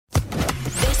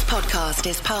podcast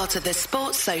is part of the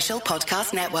Sports Social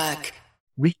Podcast Network.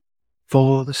 Reach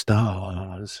for the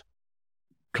stars.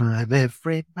 Climb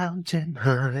every mountain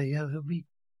higher. Reach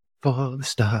for the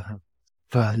stars.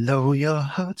 Follow your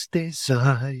heart's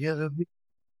desire.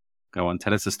 Go on,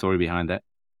 tell us the story behind that.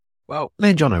 Well, me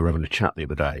and John were having a chat the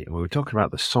other day, and we were talking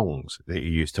about the songs that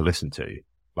you used to listen to,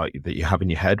 like that you have in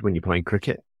your head when you're playing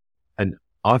cricket. And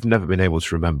I've never been able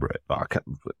to remember it, but I can't,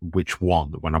 which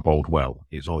one, when I bowled well,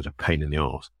 it's always a pain in the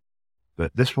arse.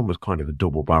 But this one was kind of a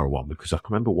double barrel one, because I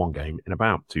can remember one game in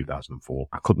about 2004,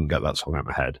 I couldn't get that song out of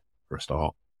my head for a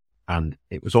start. And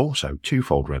it was also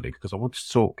twofold, really, because I wanted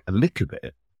to talk a little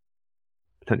bit,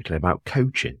 potentially, about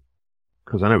coaching.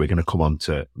 Because I know we're going to come on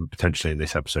to, potentially in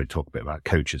this episode, talk a bit about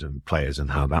coaches and players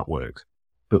and how that works.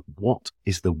 But what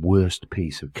is the worst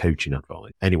piece of coaching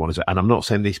advice anyone has? And I'm not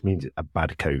saying this means a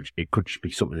bad coach. It could just be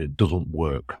something that doesn't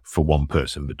work for one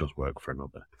person, but does work for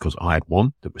another. Because I had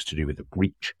one that was to do with the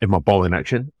reach in my bowling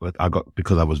action.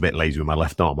 Because I was a bit lazy with my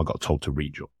left arm, I got told to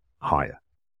reach up higher,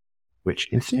 which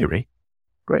in theory,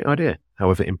 great idea.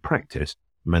 However, in practice,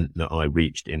 meant that I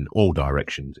reached in all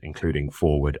directions, including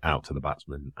forward, out to the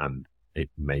batsman, and it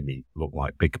made me look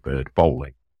like Big Bird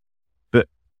bowling.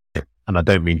 And I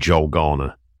don't mean Joel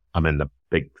Garner. I mean the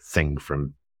big thing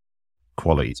from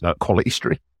Quality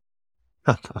Street.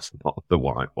 That's not the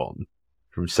white one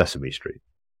from Sesame Street.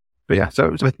 But yeah, so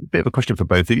it was a bit of a question for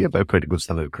both of you. Both played a good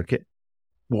standard of cricket.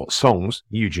 What songs?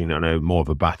 Eugene, I know more of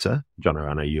a batter. John,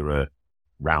 I know you're a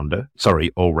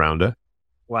all-rounder.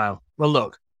 Wow. Well,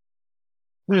 look,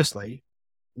 firstly,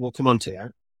 we'll come on to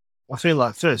you. I feel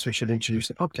like first we should introduce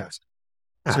the podcast.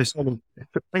 So,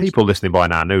 people listening by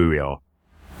now know who we are.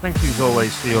 Thank you as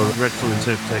always for your dreadful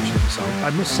interpretation of the song.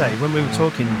 I must say, when we were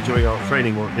talking during our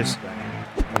training walk yesterday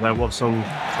about what song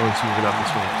choice we were going to have this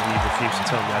week, and you refused to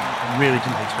tell me, I really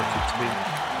didn't expect it to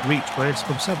be reached by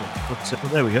Ep17.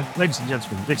 But there we go. Ladies and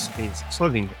gentlemen, this is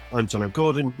Slogging. I'm John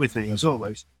O'Gordon, with me as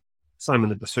always, Simon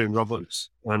the Buffoon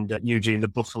Roberts, and Eugene the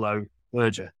Buffalo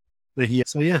Berger.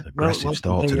 Aggressive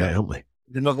start today, aren't we?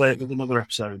 Another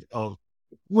episode of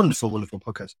wonderful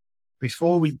podcast.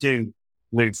 Before we do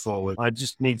move forward, I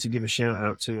just need to give a shout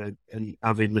out to an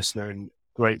avid listener and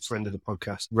great friend of the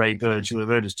podcast, Ray Burge. You'll have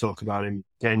heard us talk about him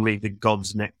getting me the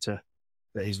God's Nectar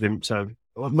that he's been,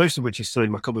 most of which is still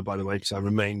in my cupboard, by the way, because I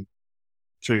remain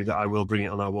true that I will bring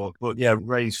it on our walk. But yeah,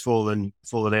 Ray's fallen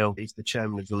ill. He's the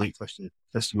chairman of the League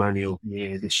Testimonial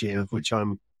year this year, of which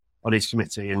I'm on his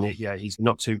committee, and he's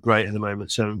not too great at the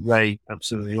moment. So Ray,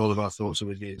 absolutely all of our thoughts are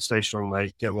with you. Stay strong,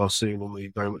 mate. Get well soon, and we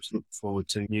very much look forward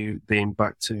to you being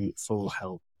back to full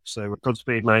health. So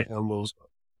Godspeed, mate, and we'll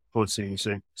look forward to seeing you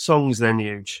soon. Songs then,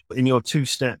 Huge. In your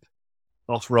two-step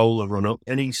off-roller run-up,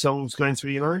 any songs going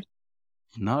through your mind?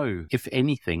 No. If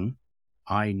anything,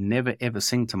 I never ever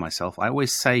sing to myself. I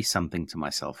always say something to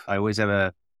myself. I always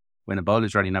have when a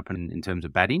bowler's running up in terms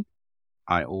of batting,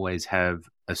 I always have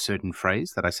a certain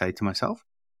phrase that I say to myself.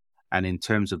 And in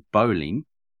terms of bowling,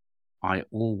 I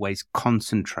always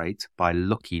concentrate by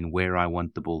looking where I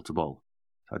want the ball to bowl.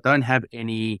 So I don't have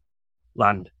any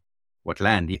land. What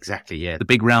land? Exactly, yeah. The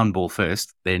big round ball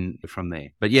first, then from there.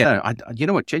 But yeah, you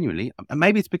know what, genuinely,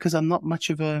 maybe it's because I'm not much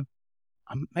of a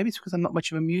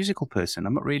musical person.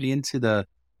 I'm not really into the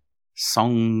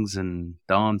songs and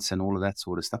dance and all of that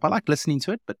sort of stuff. I like listening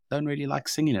to it, but don't really like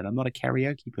singing it. I'm not a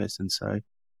karaoke person, so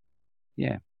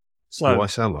yeah. So I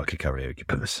sound like a karaoke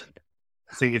person.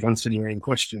 I think you've answered your own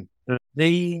question.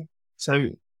 So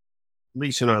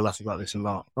Lisa and I laugh about this a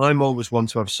lot. I'm always one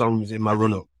to have songs in my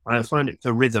run-up. I find it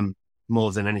the rhythm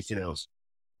more than anything else.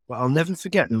 But I'll never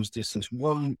forget there was this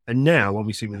one, and now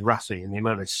obviously with Rafi and the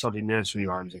amount of sodding nursery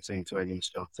rhymes I sing to him and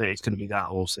stuff, it's going to be that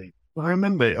all scene. But I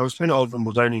remember I was playing at Old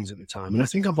Wimbledonians at the time, and I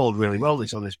think I bowled really well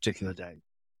on this particular day.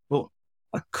 But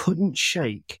I couldn't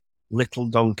shake Little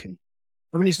Donkey.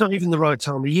 I mean, it's not even the right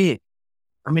time of year.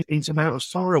 I mean, it's about as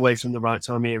far away from the right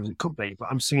time of year as it could be, but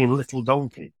I'm singing Little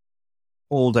Donkey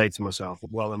all day to myself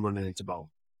while I'm running into bowl.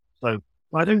 So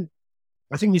I think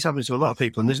this happens to a lot of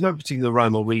people, and there's no particular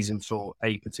rhyme or reason for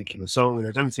a particular song, and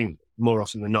I don't think more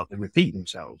often than not they repeat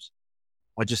themselves.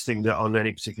 I just think that on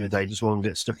any particular day, just one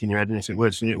gets stuck in your head, and if it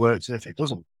works, then it works, and if it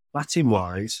doesn't.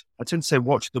 Batting-wise, I tend to say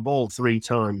watch the ball 3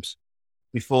 times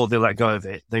before they let go of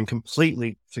it, then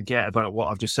completely forget about what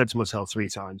I've just said to myself 3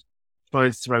 times. Try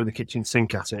and throw the kitchen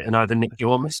sink at it and either nick it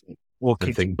or miss it. Or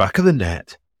think back of the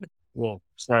net. Well,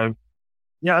 so,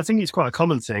 yeah, I think it's quite a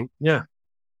common thing. Yeah.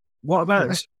 What about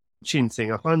this chin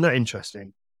thing? I find that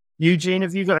interesting. Eugene,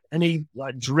 have you got any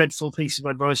dreadful piece of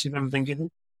advice you've ever been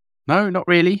given? No, not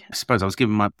really. I suppose I was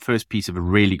given my first piece of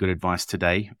really good advice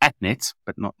today at Nets,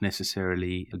 but not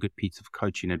necessarily a good piece of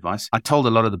coaching advice. I told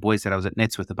a lot of the boys that I was at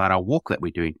Nets with about our walk that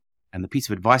we're doing. And the piece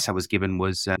of advice I was given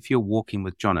was, if you're walking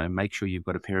with Jono, make sure you've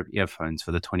got a pair of earphones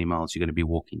for the 20 miles you're going to be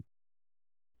walking.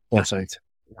 That's it.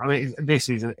 I mean, this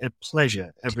is a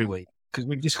pleasure every week because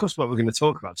we've discussed what we're going to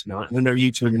talk about tonight. And I know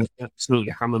you two are going to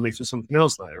absolutely hammer me for something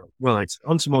else later on. Right,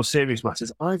 on to more serious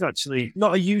matters. I've actually,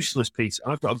 not a useless piece,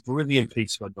 I've got a brilliant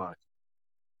piece of advice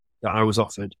that I was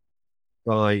offered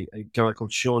by a guy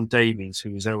called Sean Davies,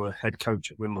 who was our head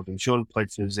coach at Wimbledon. Sean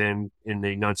played for us in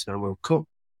the 99 World Cup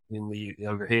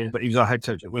over here, but he was our head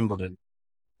coach at Wimbledon.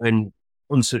 And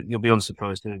you'll be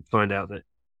unsurprised to find out that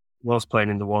whilst playing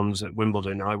in the ones at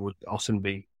Wimbledon, I would often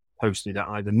be posted at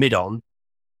either mid-on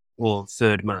or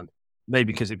third man,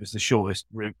 maybe because it was the shortest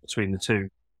route between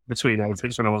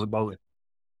outfits when I wasn't bowling.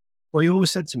 Well, he always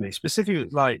said to me, specifically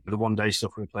like the one-day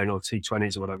stuff we were playing, or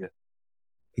T20s or whatever,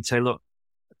 he'd say, look,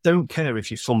 I don't care if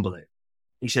you fumble it.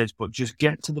 He says, but just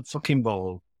get to the fucking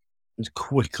ball as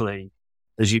quickly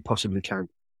as you possibly can.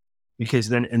 Because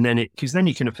then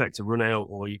you can affect a run out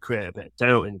or you create a bit of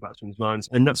doubt in the batsman's minds.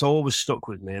 And that's always stuck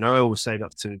with me. And I always say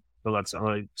that to the lads that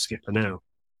I skipper now.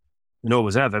 And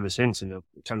always have ever since in the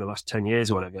kind of last 10 years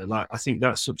or whatever. Like, I think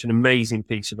that's such an amazing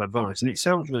piece of advice. And it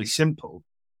sounds really simple,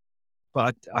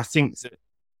 but I think that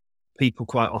people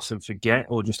quite often forget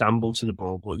or just amble to the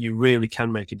ball, but you really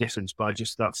can make a difference by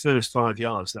just that first 5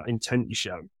 yards, that intent you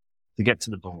show to get to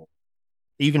the ball.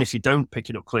 Even if you don't pick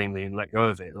it up cleanly and let go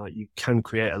of it, like, you can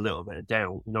create a little bit of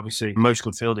doubt. And obviously, most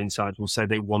good fielding sides will say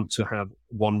they want to have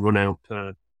one run out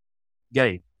per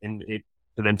game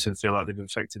for them to feel like they've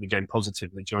affected the game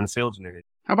positively during the fielding period.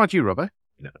 How about you, Robbo?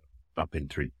 I've been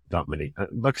through that many.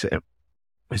 Like I said,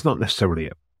 it's not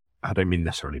necessarily, I don't mean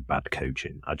necessarily bad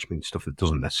coaching. I just mean stuff that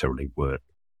doesn't necessarily work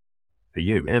for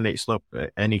you. And it's not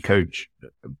any coach.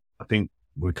 I think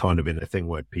we're kind of in a thing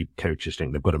where coaches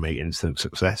think they've got to make instant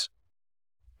success.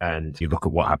 And you look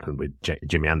at what happened with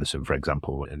Jimmy Anderson, for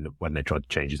example, and when they tried to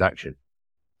change his action.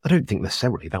 I don't think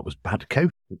necessarily that was bad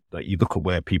coaching. Like, you look at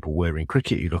where people were in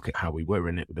cricket, you look at how we were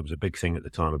in it. There was a big thing at the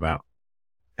time about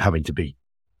having to be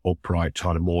upright,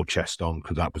 trying to more chest on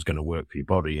because that was going to work for your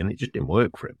body, and it just didn't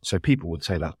work for him. So people would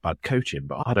say that's bad coaching,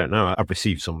 but I don't know. I've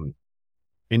received some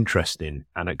interesting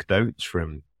anecdotes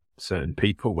from certain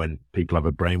people when people have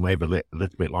a brainwave, a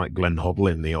little bit like Glenn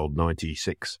Hoddle in the old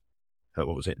 96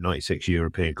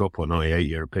 European Cup or 98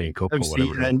 European Cup or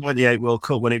whatever. And 98 World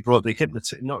Cup when it brought the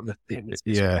hypnotist, not the hypnotist.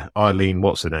 Yeah, Eileen,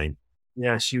 what's her name?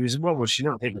 Yeah, she was, what was she?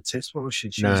 Not a hypnotist, what was she?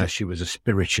 She was a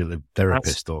spiritual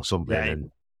therapist or something. Yeah,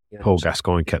 and Paul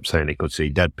Gascoigne kept saying he could see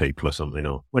dead people or something.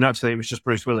 Or when actually it was just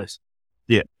Bruce Willis.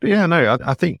 Yeah, but yeah, no,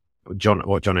 I think what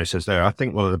Jono says there, I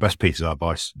think one of the best pieces of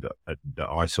advice that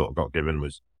I sort of got given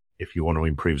was, if you want to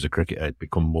improve as a cricketer,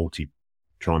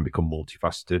 try and become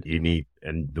multifaceted.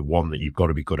 And the one that you've got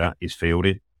to be good at is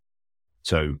fielding.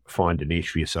 So find a niche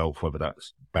for yourself, whether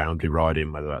that's boundary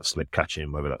riding, whether that's slip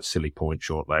catching, whether that's silly point,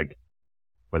 short leg,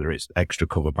 whether it's extra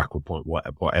cover, backward point,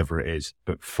 whatever it is.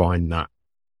 But find that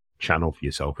channel for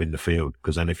yourself in the field.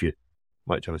 Because then if you,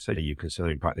 like John said, you can still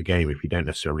impact the game. If you don't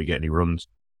necessarily get any runs,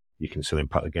 you can still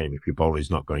impact the game. If your bowler is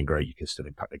not going great, you can still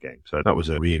impact the game. So that was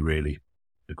a really, really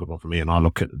a good one for me. And I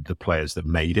look at the players that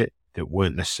made it, that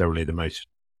weren't necessarily the most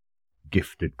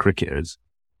gifted cricketers.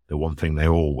 The one thing they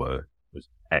all were was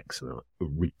excellent,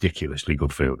 ridiculously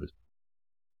good fielders.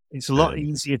 It's a lot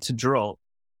easier to drop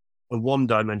a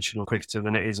one-dimensional cricketer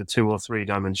than it is a 2 or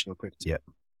 3-dimensional cricketer.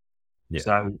 Yeah.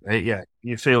 So,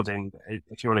 your fielding,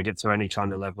 if you want to get to any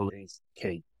kind of level, is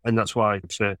key. And that's why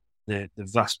for the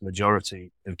vast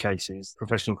majority of cases,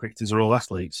 professional cricketers are all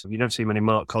athletes. You don't see many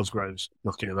Mark Cosgroves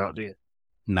knocking about, do you?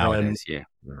 Nowadays, yeah.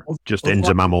 Just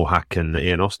Inzamam Hack and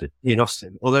Ian Austin.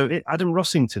 Although Adam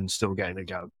Rossington's still getting a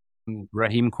go.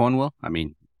 Raheem Cornwell, I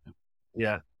mean.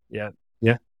 Yeah.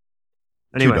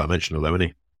 Anyway. 2-dimensional though, isn't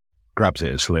he? Grabs it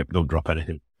and slip, don't drop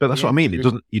anything. But that's what I mean.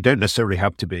 You don't necessarily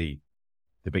have to be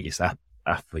the biggest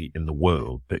athlete in the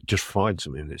world, but just find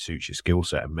something that suits your skill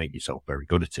set and make yourself very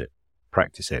good at it.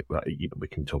 Practice it. We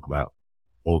can talk about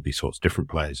all these sorts of different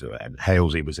players. And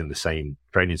Halesey was in the same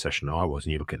training session I was,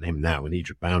 and you look at him now, and he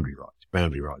just boundary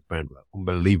right,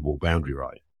 unbelievable boundary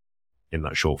right in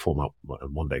that short format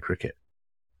one-day cricket.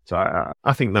 So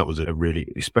I think that was a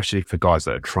really, especially for guys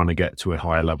that are trying to get to a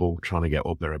higher level, trying to get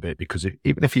up there a bit, because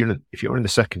even if you're in the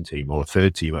second team or a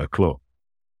third team at a club,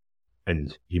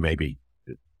 and you may be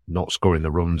not scoring the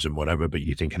runs and whatever, but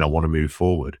you're thinking, I want to move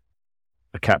forward,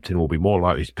 a captain will be more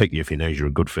likely to pick you if he knows you're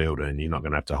a good fielder and you're not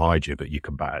going to have to hide you, but you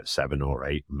can bat at 7 or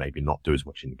 8 and maybe not do as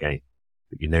much in the game,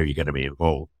 but you know you're going to be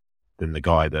involved, than the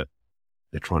guy that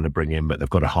they're trying to bring in, but they've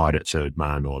got to hide at third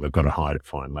man or they've got to hide at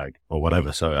fine leg or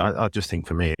whatever. So I just think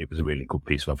for me, it was a really good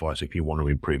piece of advice if you want to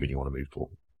improve and you want to move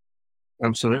forward.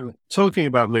 Absolutely. Talking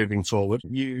about moving forward,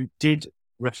 you did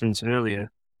reference earlier,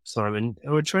 Simon,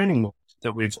 our training model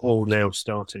that we've all now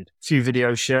started. A few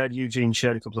videos shared. Eugene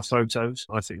shared a couple of photos.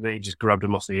 I think they just grabbed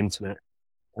them off the internet.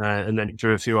 And then it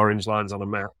drew a few orange lines on a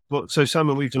map. But so,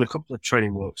 Simon, we've done a couple of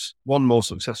training walks, one more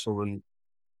successful than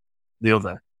the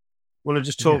other. Want to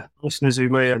just talk to listeners who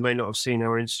may or may not have seen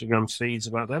our Instagram feeds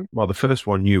about them? Well, the first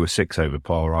one, you were 6 over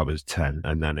par, I was 10,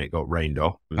 and then it got rained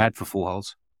off. Bad for 4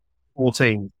 holes.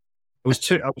 14. I was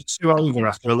two over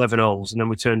after 11 holes, and then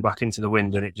we turned back into the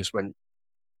wind, and it just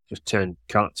turned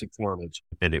Arctic carnage.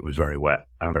 And it was very wet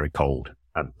and very cold.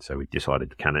 And so we decided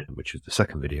to can it, which was the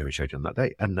second video we showed you on that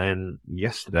day. And then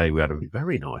yesterday we had a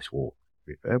very nice walk.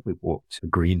 We walked to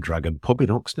Green Dragon pub in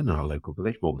Oxton, our local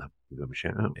village. More than give them a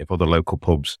shout out. If other local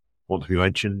pubs want to be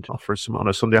mentioned, offer us some on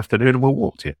a Sunday afternoon and we'll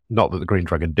walk to you. Not that the Green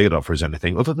Dragon did offer us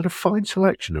anything other than a fine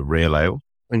selection of real ale.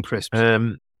 And crisps.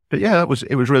 But yeah, it was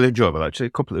really enjoyable actually.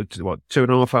 A couple of,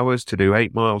 2.5 hours to do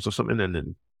 8 miles or something.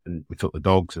 And we took the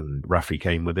dogs and Rafi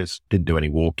came with us. Didn't do any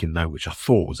walking though, which I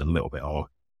thought was a little bit odd.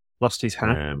 Lost his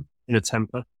hat in a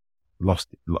temper. Lost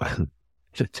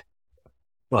it.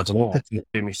 Well, I don't know.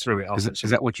 Do me through it. Is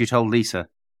that what you told Lisa?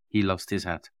 He lost his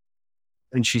hat.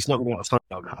 And she's not going to have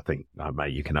time. I think,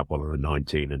 mate, you can have one of the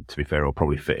 19, and to be fair, it'll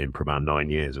probably fit in for about 9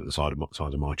 years at the size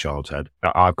of my child's head.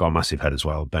 I've got a massive head as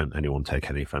well. Don't anyone take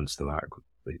any offence to that.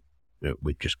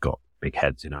 We've just got big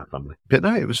heads in our family. But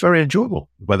no, it was very enjoyable.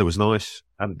 The weather was nice,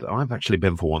 and I've actually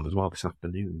been for one as well this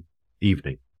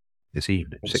evening.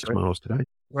 6 miles today.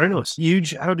 Very nice.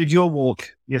 Huge. How did your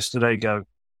walk yesterday go?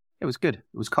 It was good.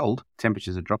 It was cold.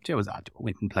 Temperatures had dropped. I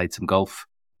went and played some golf.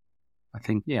 I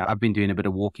think, I've been doing a bit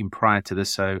of walking prior to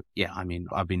this. So,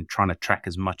 I've been trying to track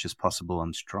as much as possible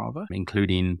on Strava,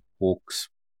 including walks,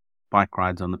 bike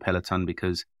rides on the Peloton,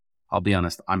 because I'll be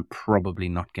honest, I'm probably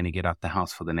not going to get out the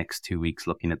house for the next 2 weeks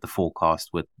looking at the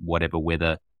forecast with whatever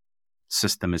weather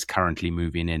system is currently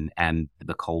moving in and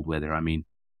the cold weather.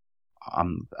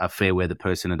 I'm a fair weather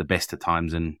person at the best of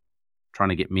times, and trying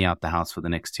to get me out the house for the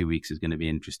next 2 weeks is going to be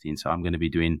interesting. So I'm going to be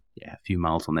doing a few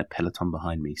miles on that Peloton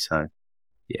behind me. So,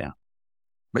 yeah.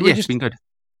 But it's been good.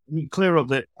 You clear up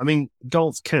that,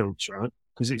 golf counts, right?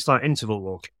 Because it's like interval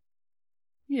walk.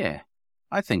 Yeah,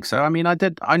 I think so. I only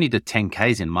did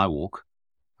 10Ks in my walk.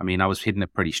 I was hitting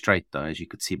it pretty straight, though, as you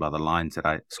could see by the lines that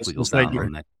I squiggled down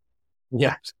on that.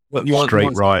 Yeah. Well,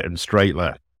 straight right and straight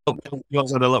left.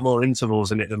 Yours had a lot more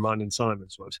intervals in it than mine and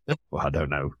Simon's was. Well, I don't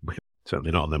know.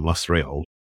 Certainly not on them last 3 holes.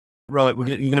 Right, you're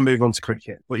going to move on to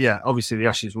cricket. But yeah, obviously the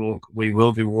Ashes walk, we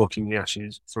will be walking the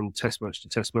Ashes from test match to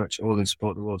test match, all in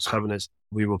support of the World Scavengers.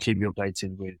 We will keep you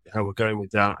updated with how we're going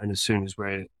with that. And as soon as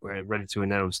we're ready to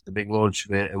announce the big launch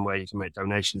of it and where you can make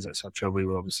donations, etc., we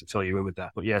will obviously fill you in with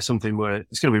that. But yeah, something where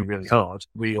it's going to be really hard.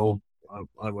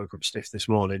 I woke up stiff this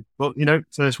morning. But,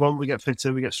 first one, we get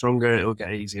fitter, we get stronger, it'll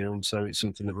get easier. And so it's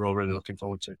something that we're all really looking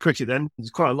forward to. Cricket then,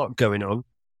 there's quite a lot going on.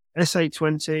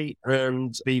 SA20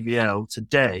 and BBL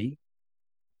today,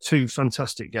 2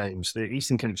 fantastic games. The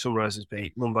Eastern Cape Sunrisers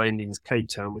beat Mumbai Indians Cape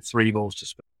Town with 3 balls to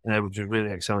spare, which was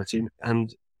really exciting.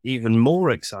 And even more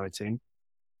exciting,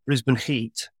 Brisbane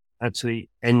Heat actually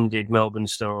ended Melbourne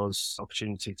Stars'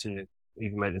 opportunity to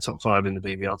even make the top 5 in the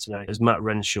BBL today, as Matt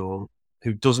Renshaw,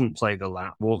 who doesn't play the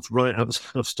lap, walked right out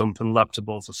of stump and lapped a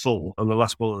ball for full on the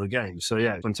last ball of the game. So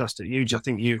yeah, fantastic. Huge. I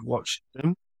think you watched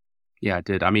them. Yeah, I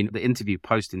did. The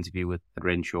post-interview with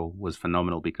Renshaw was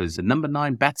phenomenal because the number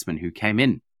 9 batsman who came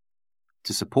in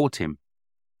to support him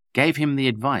gave him the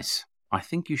advice, I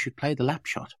think you should play the lap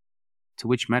shot, to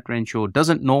which Matt Renshaw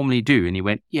doesn't normally do. And he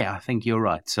went, yeah, I think you're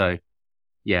right. So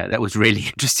yeah, that was really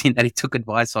interesting that he took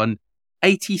advice on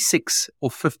 86 or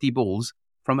 50 balls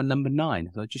from a number 9.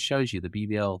 So it just shows you the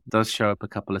BBL does show up a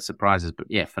couple of surprises, but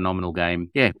yeah, phenomenal game.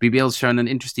 Yeah, BBL's shown an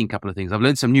interesting couple of things. I've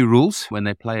learned some new rules when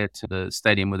they play at the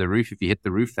stadium with a roof. If you hit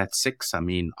the roof, that's 6.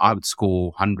 I would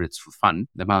score hundreds for fun.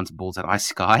 The amount of balls that I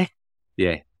sky.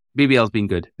 Yeah, BBL's been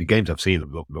good. The games I've seen have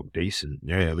look decent.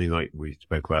 Yeah, like we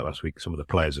spoke about last week, some of the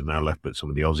players have now left, but some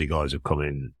of the Aussie guys have come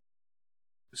in.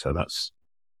 So that's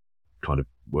kind of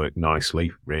worked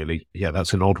nicely, really. Yeah,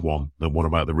 that's an odd one, the one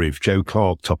about the roof. Joe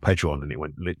Clark top edge one, and it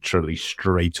went literally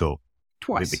straight up.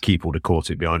 Twice. The keeper would have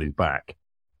caught it behind his back.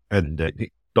 And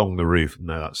it donged the roof.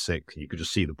 No, that's 6. You could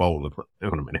just see the bowl.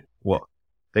 Hang on a minute. What?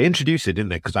 They introduced it, didn't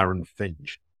they? Because Aaron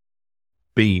Finch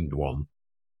beamed one.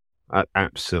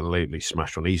 Absolutely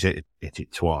smashed one. He's hit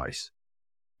it twice.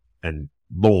 And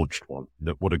launched one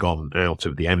that would have gone out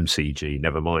of the MCG,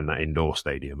 never mind that indoor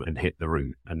stadium, and hit the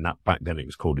roof. And that back then it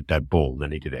was called a dead ball. And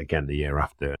then he did it again the year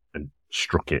after and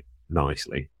struck it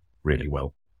nicely, really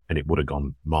well. And it would have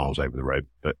gone miles over the road.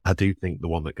 But I do think the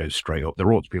one that goes straight up,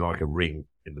 there ought to be like a ring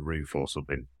in the roof or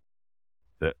something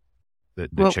that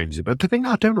changes it. But the thing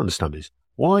I don't understand is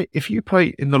why, if you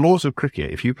play in the laws of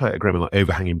cricket, if you play at a ground with like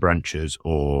overhanging branches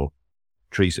or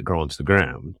trees that grow onto the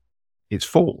ground, it's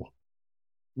 4.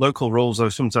 Local rules, though,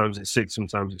 sometimes it's 6,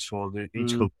 sometimes it's 4.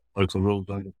 Each local rules,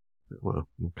 don't they? Well,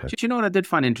 okay. Do you know what I did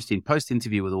find interesting?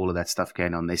 Post-interview with all of that stuff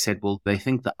going on, they said, well, they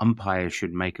think the umpire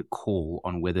should make a call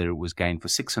on whether it was game for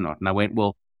 6 or not. And I went,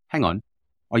 well, hang on.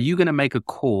 Are you going to make a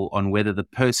call on whether the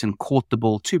person caught the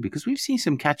ball too? Because we've seen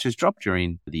some catches drop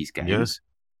during these games. Yes.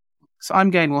 So I'm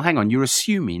going, well, hang on. You're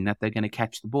assuming that they're going to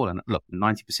catch the ball. And look,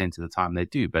 90% of the time they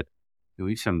do. But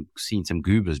we've seen some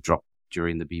goobers drop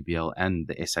during the BBL and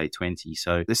the SA20.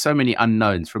 So there's so many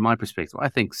unknowns. From my perspective, I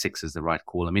think 6 is the right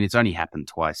call. I mean, it's only happened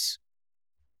twice.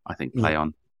 I think play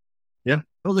on. Yeah.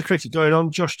 All the cricket going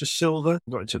on. Josh De Silva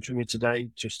got in touch with me today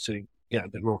just to get a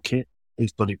bit more kit.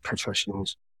 These bloody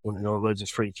professionals wanting all loads of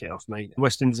free kit off me.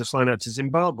 West Indies are flying out to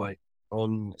Zimbabwe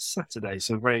on Saturday.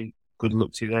 So very good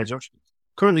luck to you there, Josh.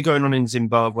 Currently going on in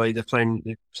Zimbabwe, they've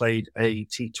played a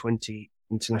T20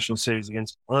 international series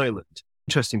against Ireland.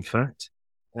 Interesting fact.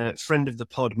 Friend of the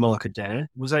pod, Mark Adair,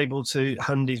 was able to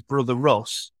hand his brother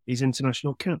Ross his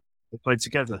international cap. They played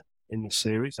together in this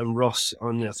series. And Ross,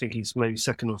 on I think his maybe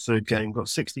second or third game, got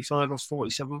 65 off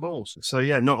 47 balls. So,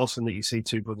 yeah, not often that you see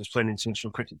two brothers playing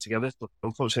international cricket together. But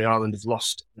unfortunately, Ireland have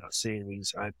lost that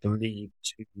series, I believe,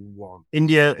 2-1.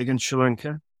 India against Sri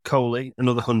Lanka. Kohli,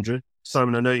 another 100.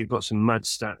 Simon, I know you've got some mad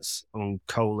stats on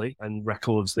Kohli and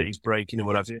records that he's breaking and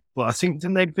whatever. But I think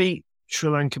then they beat Sri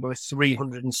Lanka by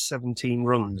 317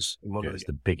 runs. It's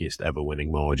the biggest ever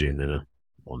winning margin in a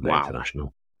one-day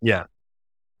international. Yeah.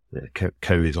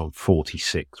 Kohli's on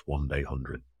 46 one-day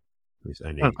 100.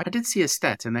 I did see a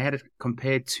stat, and they had it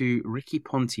compared to Ricky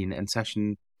Ponting and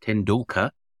Sachin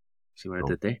Tendulkar. See what I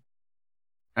did there?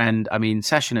 And, I mean,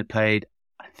 Sachin had played,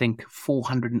 I think,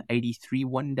 483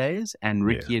 one-days, and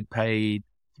Ricky had played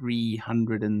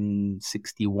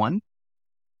 361.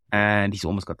 And he's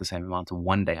almost got the same amount of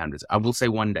one-day hundreds. I will say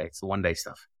one day. It's the one-day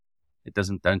stuff. It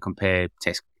don't compare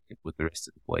Test cricket with the rest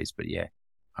of the boys. But yeah,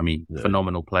 I mean,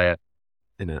 phenomenal player.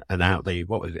 And out the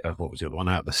what was the other one?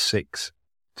 Out the 6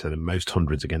 to the most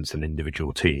hundreds against an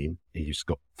individual team, he's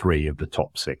got 3 of the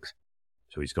top 6.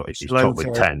 So he's top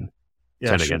with 10.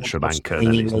 10 against Sri Lanka, and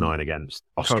then it's 9 against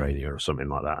Australia or something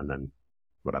like that, and then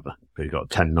whatever. But he's got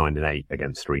 10, 9, and 8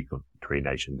 against three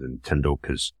nations, and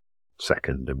Tendulkar's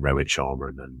second, and Rohit Sharma,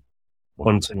 and then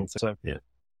one team. So, yeah.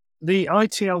 The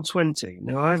ITL20,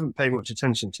 now I haven't paid much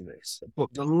attention to this,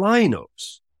 but the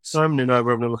lineups, Simon and I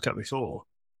were having a look at before,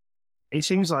 it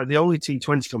seems like the only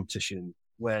T20 competition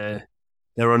where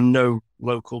there are no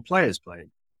local players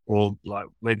playing, or like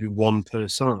maybe one per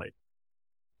side.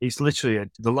 It's literally,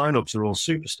 the lineups are all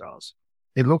superstars.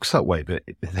 It looks that way, but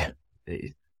there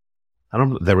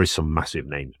is some massive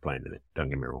names playing in it, don't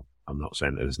get me wrong. I'm not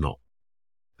saying that there's not.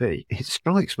 But it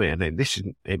strikes me, and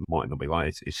it might not be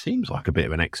like it seems like a bit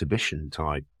of an exhibition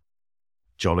type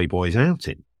Jolly Boys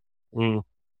outing.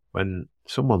 When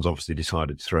someone's obviously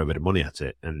decided to throw a bit of money at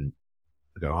it and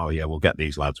go, oh yeah, we'll get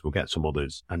these lads, we'll get some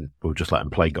others, and we'll just let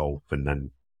them play golf and then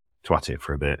twat it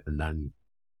for a bit and then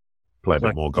play a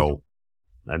bit more golf.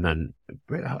 And then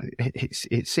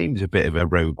it seems a bit of a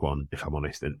rogue one, if I'm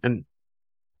honest. And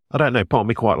I don't know, part of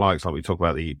me quite likes, like we talk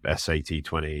about the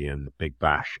SA20 and the Big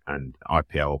Bash and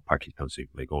IPL, Pakistan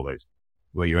Super League, all those,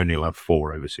 where you only have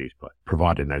 4 overseas players,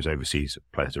 providing those overseas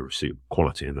players are of suitable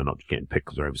quality and they're not getting picked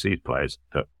because they're overseas players,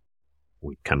 that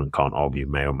we can and can't argue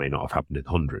may or may not have happened in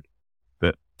 100.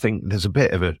 But I think there's a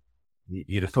bit of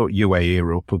you'd have thought UAE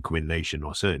are up and coming nation,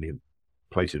 or certainly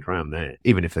places around there,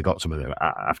 even if they got some of the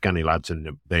Afghani lads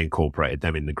and they incorporated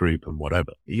them in the group and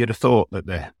whatever, you'd have thought that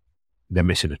they're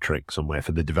missing a trick somewhere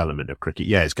for the development of cricket.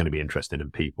 Yeah, it's going to be interesting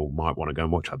and people might want to go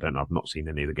and watch. I don't know. I've not seen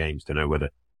any of the games to know whether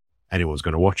anyone's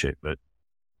going to watch it, but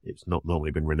it's not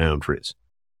normally been renowned for its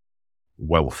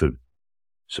wealth of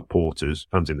supporters,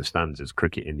 fans in the stands as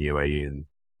cricket in the UAE and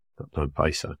that type of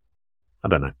place. So I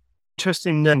don't know.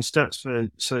 Interesting stats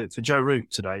for Joe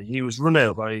Root today. He was run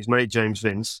out by his mate James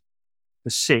Vince for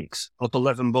 6 of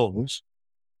 11 balls,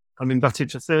 having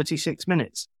batted for 36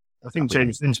 minutes. I think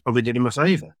James Vince probably did him a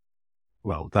favour.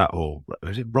 Well, that or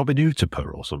was it Robin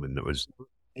Utapur or something that was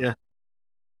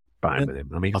batting with him?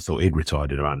 I mean, I thought he'd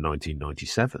retired in around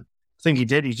 1997. I think he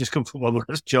did. He's just come from one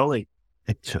that's jolly.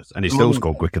 And he still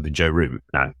scored quicker than Joe Root.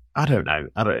 No, I don't know.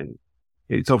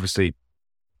 It's obviously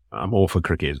I'm all for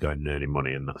cricketers going and earning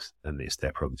money, and it's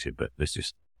their prerogative. But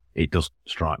it does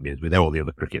strike me as with all the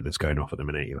other cricket that's going off at the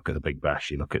minute. You look at the Big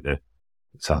Bash, you look at the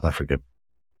South Africa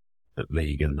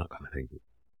League, and that kind of thing.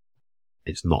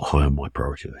 It's not high on my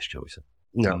priority list, shall we say?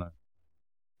 No.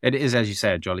 It is, as you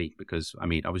say, a jolly, because, I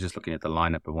mean, I was just looking at the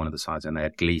lineup of one of the sides, and they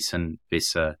had Gleeson,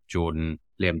 Visser, Jordan,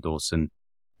 Liam Dawson,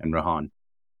 and Rahan.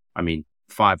 I mean,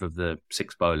 5 of the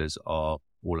 6 bowlers are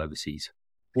all overseas.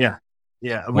 Yeah.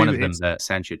 Yeah. One of them,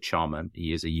 Sanchit Sharma,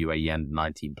 he is a UAE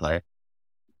under-19 player.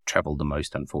 Travelled the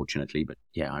most, unfortunately. But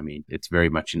yeah, I mean, it's very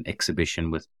much an exhibition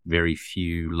with very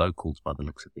few locals by the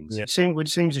looks of things. Yeah. Which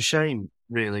seems a shame,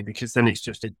 really, because then it's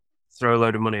just throw a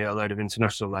load of money at a load of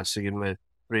international lads, so you can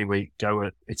 3-week go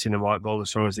at hitting a white ball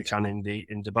as far as they can in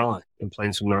Dubai and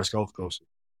playing some nice golf courses.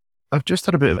 I've just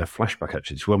had a bit of a flashback,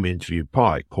 actually, to when we interviewed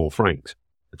Paul Franks,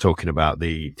 talking about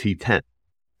the T10.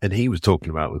 And he was talking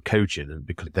about with coaching, and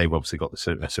because they've obviously got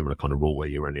a similar kind of rule where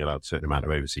you're only allowed a certain amount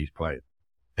of overseas players.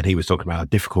 And he was talking about how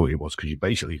difficult it was because you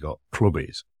basically got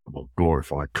clubbies,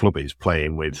 glorified clubbies,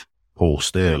 playing with Paul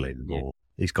Sterling or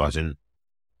these guys. And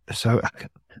so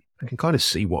I can kind of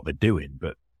see what they're doing,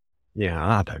 but yeah,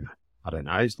 I don't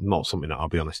know. It's not something that, I'll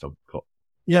be honest, I've got.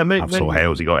 Yeah, maybe. I saw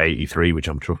Hales, he got 83, which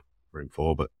I'm room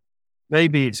for, but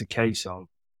maybe it's a case of,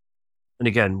 and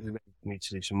again, we need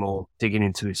to do some more digging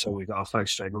into this so we've got our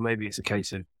facts straight, but maybe it's a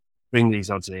case of bring these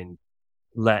odds in,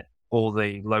 let all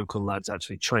the local lads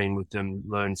actually train with them,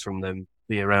 learn from them,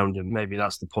 be around them. Maybe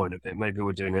that's the point of it. Maybe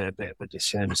we're doing it a bit of a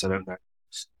disservice, I don't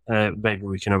know. Maybe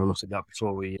we can have a look at that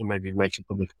before we maybe make a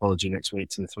public apology next week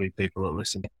to the 3 people that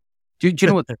listen. Do you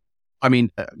know what? I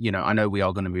mean, I know we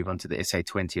are going to move on to the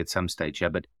SA20 at some stage, yeah,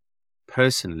 but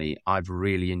personally, I've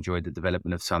really enjoyed the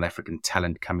development of South African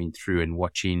talent coming through and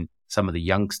watching some of the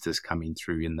youngsters coming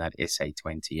through in that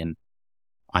SA20. And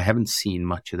I haven't seen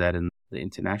much of that in the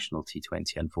international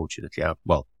T20, unfortunately.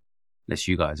 Well, unless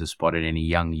you guys have spotted any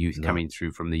young youth coming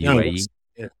through from the UAE.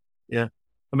 Yeah.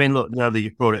 I mean, look, now that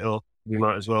you've brought it up, we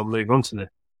might as well move on to the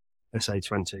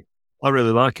SA20. I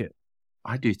really like it.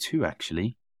 I do too,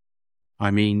 actually.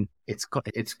 I mean,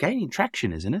 it's gaining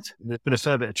traction, isn't it? There's been a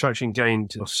fair bit of traction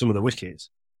gained off some of the wickets.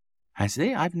 Has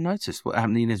there? I've noticed. What I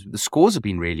mean is the scores have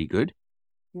been really good.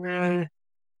 Yeah.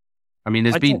 I mean,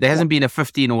 there hasn't been a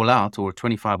 15 all out or a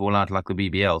 25 all out like the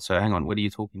BBL. So hang on, what are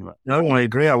you talking about? No, I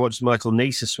agree. I watched Michael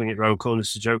Neser swing it round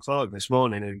corners to Joe Clark this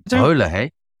morning. Bowler,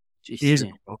 hey? Jeez,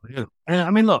 yeah.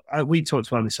 I mean, look, we talked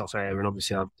about this off air, and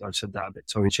obviously I've said that a bit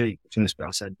tongue in cheek in this bit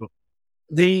I said, but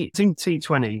I think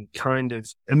T20 kind of,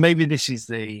 and maybe this is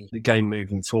the game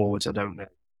moving forwards, I don't know.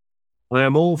 I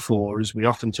am all for, as we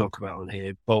often talk about on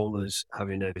here, bowlers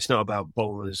it's not about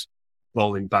bowlers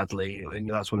bowling badly. And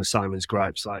that's one of Simon's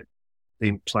gripes, like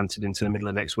being planted into the middle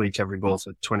of next week, every ball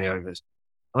for 20 overs.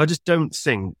 I just don't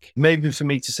think, maybe for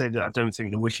me to say that I don't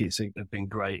think the wickets have been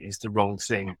great is the wrong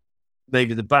thing.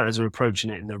 Maybe the batters are approaching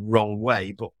it in the wrong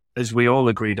way, but as we all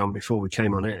agreed on before we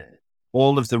came on air,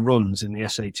 all of the runs in the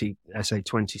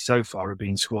SA20 so far have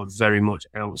been scored very much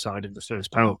outside of the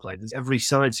first power play. Every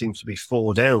side seems to be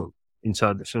 4 down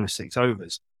inside the first 6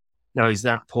 overs. Now, is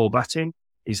that poor batting?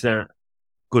 Is that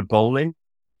good bowling?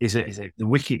 Is it the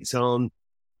wickets on?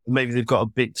 Maybe they've got a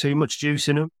bit too much juice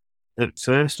in them at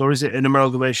first, or is it an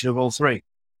amalgamation of all 3?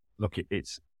 Look,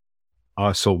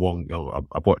 I saw one.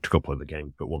 I've watched a couple of the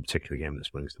games, but one particular game that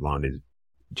springs to mind is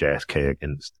JSK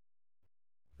against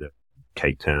the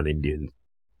Cape Town Indians,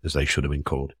 as they should have been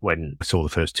called. When I saw the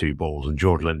first 2 balls, and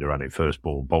George Linder had it first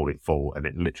ball, bowled it full, and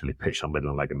it literally pitched on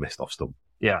middle leg and missed off stump.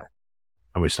 Yeah.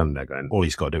 And we're standing there going, all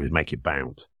he's got to do is make it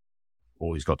bounce.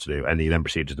 All he's got to do. And he then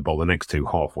proceeded to bowl the next 2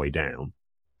 halfway down,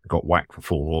 got whacked for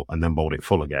full, and then bowled it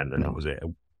full again, and that was it.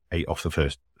 8 off the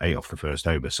first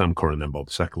over. Sam Curran then bowled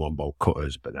the second one, bowled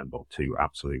cutters, but then bowled 2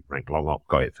 absolute rank long up,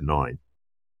 got it for 9.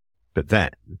 But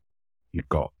then you've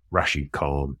got Rashid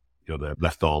Khan, the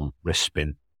left arm wrist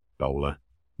spin bowler,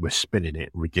 was spinning it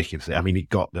ridiculously. I mean, he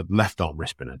got the left arm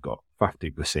wrist spinner, got Faf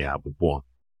du Plessis out with one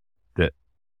that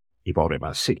he bowled it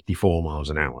about 64 miles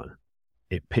an hour.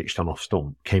 It pitched on off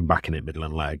stump, came back in it middle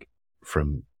and leg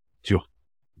from just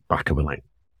back of a leg,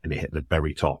 and it hit the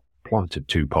very top, planted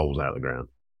 2 poles out of the ground.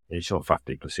 And you saw Faf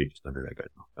du Plessis standing there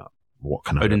going, what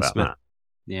can I do about that?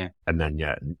 Yeah. And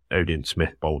then, Odin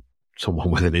Smith bowled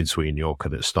someone with an in-swing Yorker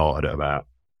that started at about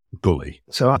gully.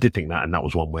 So I did think that, and that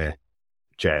was one where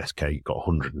JSK got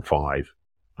 105.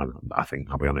 And I think,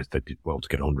 I'll be honest, they did well to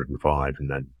get 105, and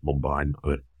then Mumbai,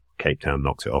 Cape Town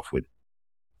knocked it off with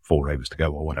 4 overs to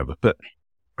go or whatever. But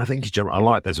I think I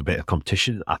like there's a bit of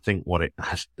competition. I think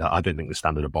I don't think the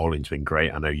standard of bowling's been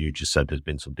great. I know you just said there's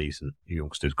been some decent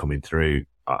youngsters coming through.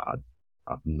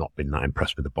 I've not been that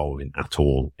impressed with the bowling at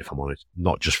all, if I'm honest.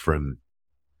 Not just from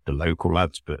the local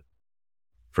lads, but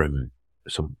from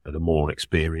some of the more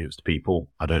experienced people.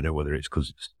 I don't know whether it's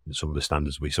because some of the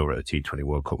standards we saw at the T20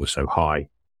 World Cup was so high,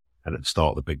 and at the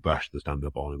start of the Big Bash, the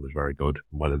standard bowling was very good.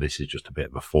 And whether this is just a bit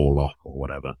of a fall off or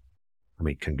whatever. I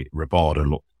mean, Rabada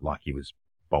looked like he was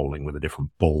bowling with a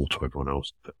different ball to everyone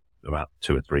else for about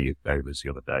 2 or 3 overs the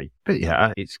other day. But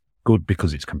yeah, it's good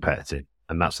because it's competitive,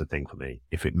 and that's the thing for me.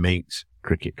 If it makes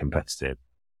cricket competitive,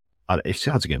 if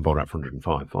sides are getting bowled out for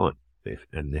 105, fine.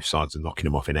 If sides are knocking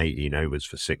them off in 18 overs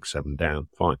for 6, 7 down,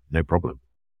 fine, no problem.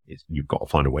 You've got to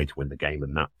find a way to win the game,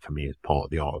 and that, for me, is part of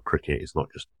the art of cricket. It's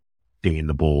not just dinging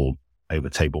the ball over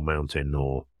Table Mountain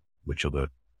or which other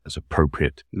as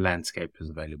appropriate landscape is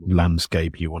available.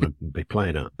 Landscape you want to be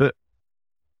playing at. But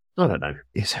I don't know.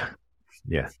 It's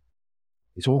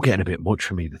all getting a bit much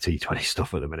for me, the T20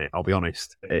 stuff at the minute. I'll be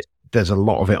honest. There's a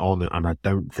lot of it on, and I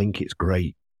don't think it's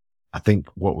great. I think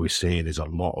what we're seeing is a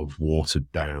lot of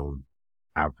watered down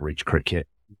average cricket.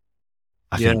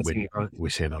 I think we're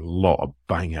seeing a lot of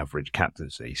bang average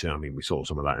captaincy. So, I mean, we saw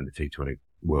some of that in the T20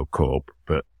 World Cup,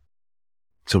 but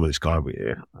some of this guy,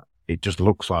 it just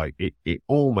looks like, it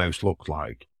almost looks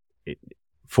like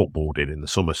football did in the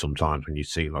summer sometimes when you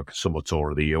see like a summer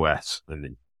tour of the US and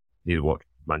then you watch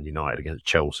Man United against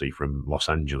Chelsea from Los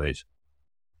Angeles.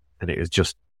 And it was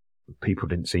just, people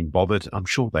didn't seem bothered. I'm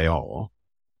sure they are.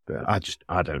 But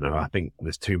I don't know. I think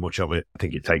there's too much of it. I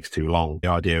think it takes too long. The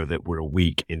idea that we're a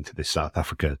week into this South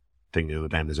Africa thing the other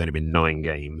day and there's only been 9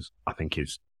 games, I think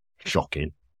is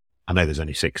shocking. I know there's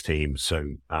only 6 teams,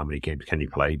 so how many games can you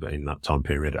play? But in that time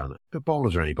period, the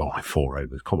bowlers are only bowling 4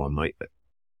 overs. Come on, mate.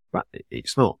 But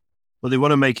it's not. Well, they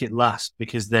want to make it last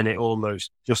because then it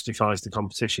almost justifies the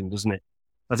competition, doesn't it?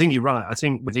 I think you're right. I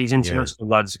think with these international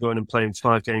lads going and playing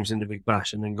 5 games in the Big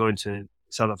Bash and then going to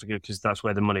South Africa because that's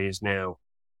where the money is now.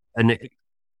 And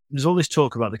there's all this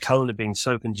talk about the calendar being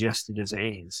so congested as it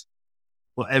is.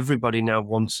 Well, everybody now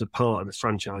wants a part of the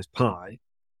franchise pie.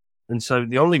 And so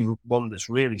the only one that's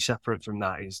really separate from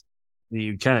that is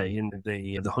the UK and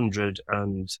the 100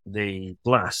 and the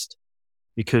Blast,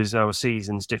 because our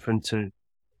season's different to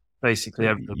basically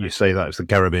everybody. You say that it's the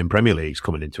Caribbean Premier League's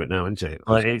coming into it now, isn't it?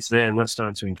 It's there, and that's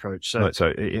starting to encroach. So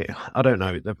I don't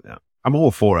know. I'm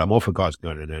all for it. I'm all for guys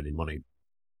going and earning money.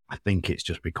 I think it's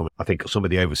just becoming. I think some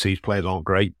of the overseas players aren't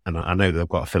great, and I know they've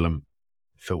got to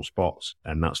fill spots,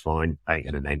 and that's fine. Ain't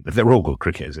gonna name, but they're all good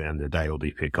cricketers at the end of the day. All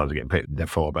these guys are getting picked. They're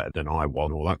far better than I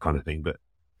won, all that kind of thing. But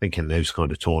I think in those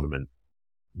kind of tournament,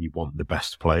 you want the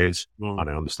best players. I don't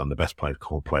understand the best players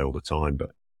can't play all the time, but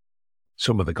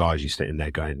some of the guys you're sitting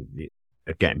there going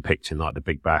are getting picked in like the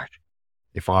Big Bash.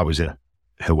 If I was a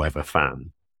whoever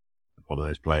fan, one of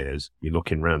those players, you're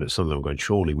looking around at some of them going,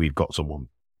 surely we've got someone.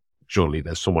 Surely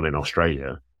there's someone in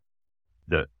Australia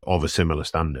that of a similar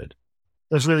standard.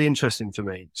 That's really interesting to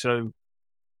me. So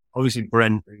obviously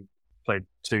Brent, who played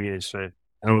 2 years for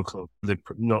our club, the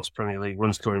Notts Premier League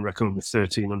run scoring record with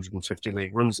 1,350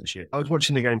 league runs this year. I was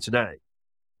watching the game today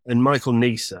and Michael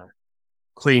Nisa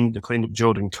cleaned up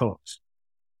Jordan Cox,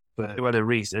 but who had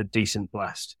a decent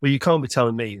blast. Well, you can't be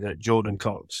telling me that Jordan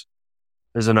Cox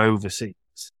as an overseas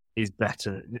is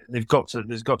better. There's got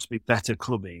to be better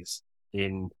clubbies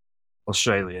in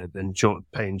Australia than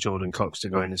paying Jordan Cox to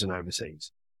go in as an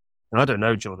overseas. And I don't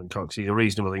know Jordan Cox. He's a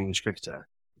reasonable English cricketer.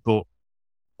 But,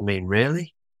 I mean,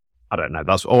 really? I don't know.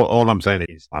 That's all I'm saying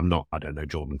is I don't know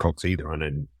Jordan Cox either. And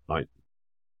then, like,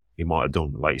 he might have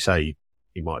done, like you say,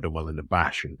 he might have done well in the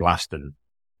Bash and Blast and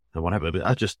whatever.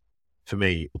 But for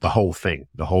me, the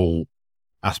whole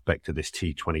aspect of this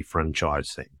T20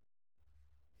 franchise thing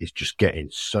is just getting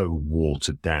so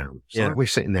watered down. So like we're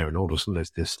sitting there and all of a sudden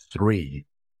there's 3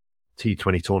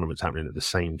 T20 tournaments happening at the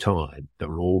same time that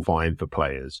are all vying for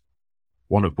players,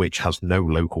 one of which has no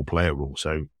local player rule.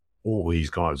 So all these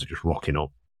guys are just rocking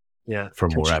up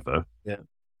from wherever. Yeah.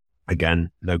 Again,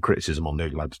 no criticism on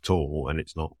those lads at all, and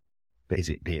it's not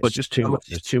basically, it's just too much.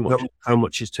 It's too much. How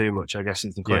much is too much, I guess,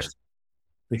 is the question.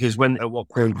 Because at what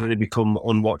point do they become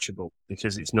unwatchable?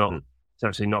 Because it's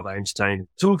actually not that entertaining.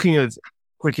 Talking of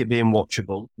cricket being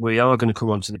watchable, we are going to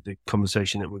come on to the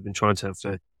conversation that we've been trying to have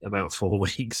for about 4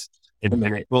 weeks in a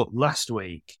minute. But last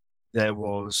week, there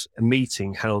was a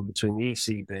meeting held between the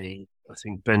ECB, I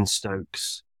think Ben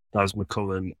Stokes, Baz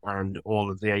McCullum, and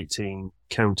all of the 18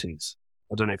 counties.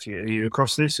 I don't know if are you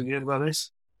across this? Have you heard about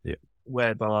this? Yeah.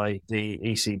 Whereby the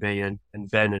ECB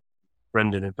and Ben and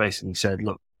Brendan have basically said,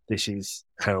 look, this is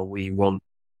how we want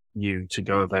you to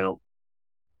go about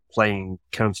playing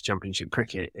county championship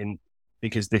cricket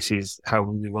because this is how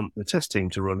we want the test team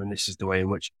to run, and this is the way in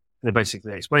which they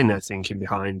basically explain their thinking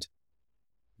behind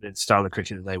the style of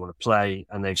cricket that they want to play.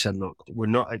 And they've said, look, we're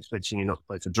not expecting you not to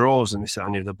play for draws and this, that,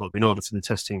 and the other, but in order for the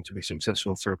test team to be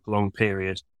successful for a prolonged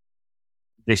period,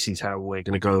 this is how we're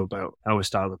going to go about our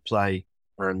style of play.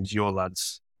 And your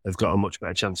lads have got a much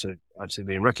better chance of actually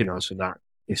being recognised for that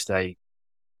if they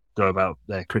go about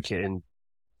their cricket in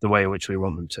the way in which we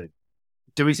want them to.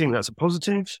 Do we think that's a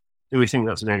positive? Do we think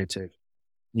that's a negative?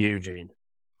 Eugene?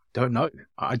 Don't know.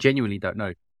 I genuinely don't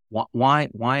know. Why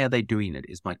are they doing it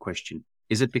is my question.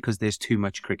 Is it because there's too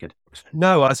much cricket?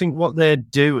 No, I think what they're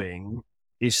doing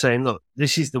is saying, look,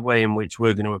 this is the way in which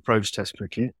we're going to approach Test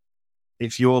cricket.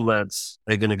 If your lads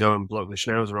are going to go and block the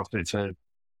schnauzer off it for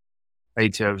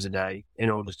 80 overs a day in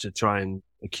order to try and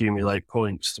accumulate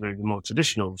points through the more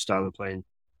traditional style of playing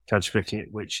catch cricket,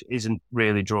 which isn't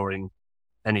really drawing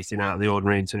anything out of the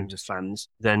ordinary in terms of fans,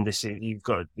 then you've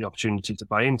got the opportunity to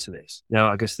buy into this.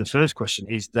 Now, I guess the first question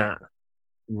is that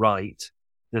right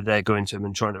that they're going to them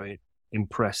and trying to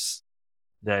impress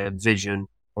their vision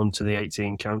onto the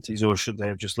 18 counties, or should they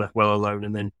have just left well alone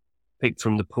and then picked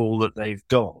from the pool that they've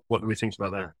got? What do we think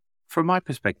about that? From my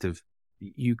perspective,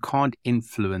 you can't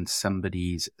influence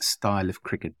somebody's style of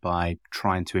cricket by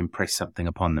trying to impress something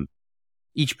upon them.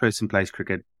 Each person plays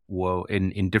cricket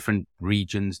in different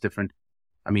regions,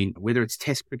 whether it's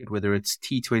Test cricket, whether it's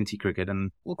T20 cricket,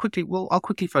 and I'll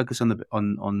quickly focus on the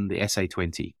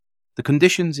SA20. The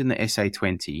conditions in the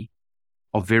SA20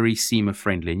 are very seamer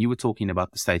friendly, and you were talking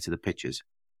about the state of the pitches.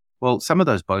 Well, some of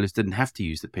those bowlers didn't have to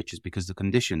use the pitches because the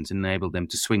conditions enabled them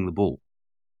to swing the ball,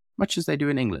 much as they do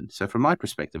in England. So from my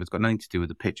perspective, it's got nothing to do with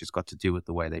the pitch. It's got to do with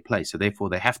the way they play. So therefore,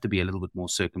 they have to be a little bit more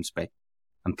circumspect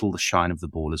until the shine of the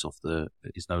ball is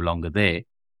no longer there.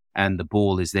 And the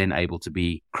ball is then able to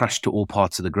be crushed to all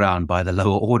parts of the ground by the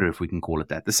lower order, if we can call it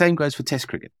that. The same goes for Test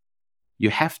cricket. You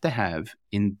have to have,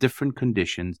 in different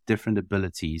conditions, different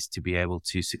abilities to be able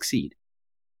to succeed.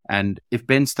 And if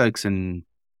Ben Stokes and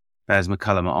Baz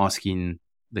McCullum are asking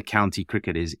the county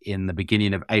cricketers in the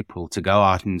beginning of April to go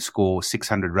out and score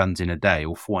 600 runs in a day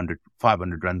or 400,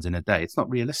 500 runs in a day, it's not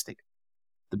realistic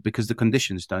because the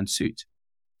conditions don't suit.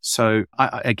 So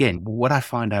again, what I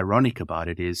find ironic about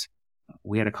it is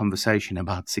we had a conversation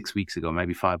about 6 weeks ago,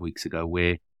 maybe 5 weeks ago,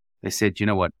 where they said, you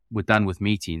know what, we're done with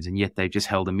meetings, and yet they just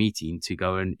held a meeting to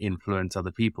go and influence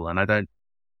other people. And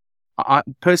I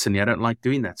personally don't like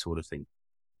doing that sort of thing.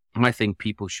 I think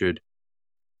people should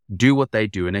do what they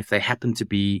do. And if they happen to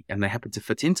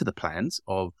fit into the plans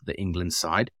of the England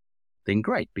side, then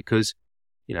great. Because,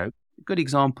 a good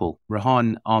example,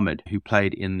 Rehan Ahmed, who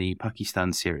played in the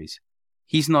Pakistan series,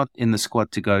 he's not in the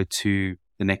squad to go to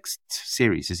the next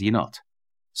series, is he not?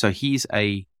 So he's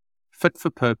a fit for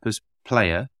purpose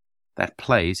player that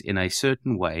plays in a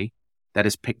certain way that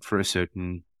is picked for a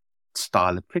certain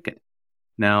style of cricket.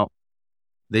 Now,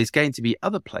 there's going to be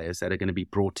other players that are going to be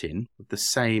brought in with the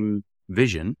same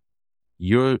vision.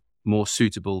 You're more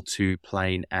suitable to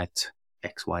playing at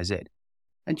XYZ.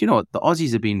 And you know what? The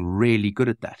Aussies have been really good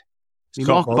at that.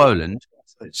 Mark Boland.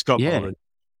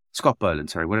 Scott Boland,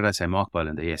 sorry. What did I say? Mark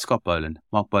Boland. Yeah, Scott Boland.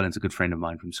 Mark Boland's a good friend of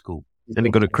mine from school. Any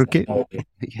good at cricket?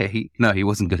 Yeah, he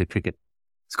wasn't good at cricket.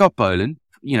 Scott Boland,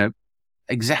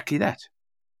 exactly that.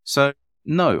 So,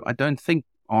 no, I don't think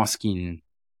asking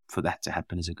for that to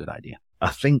happen is a good idea. I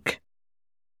think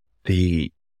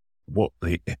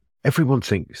everyone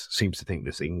seems to think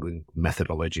this England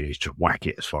methodology is to whack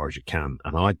it as far as you can.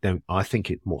 And I don't. I think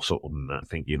it's more subtle than that. I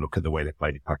think you look at the way they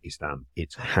played in Pakistan.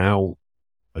 It's how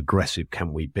aggressive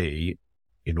can we be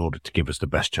in order to give us the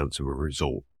best chance of a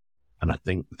result. And I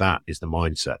think that is the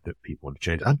mindset that people want to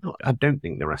change. I don't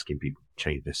think they're asking people to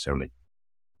change necessarily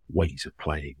ways of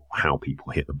playing or how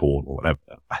people hit the ball or whatever.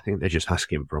 I think they're just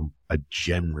asking for a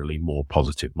generally more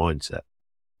positive mindset.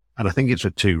 And I think it's for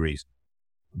two reasons.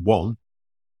 One,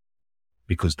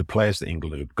 because the players that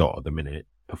England have got at the minute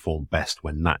perform best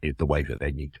when that is the way that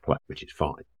they need to play, which is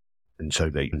fine. And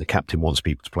so the captain wants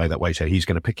people to play that way, so he's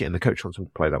going to pick it, and the coach wants them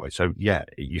to play that way. So yeah,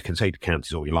 you can say to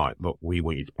counties all you like, look, we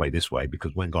want you to play this way,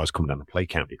 because when guys come down and play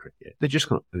county cricket, they're just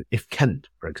going to, if Kent,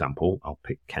 for example, I'll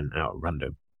pick Kent out at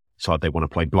random, decide they want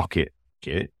to play block it,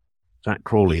 Zach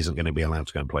Crawley isn't going to be allowed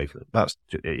to go and play for them.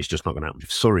 It's just not going to happen.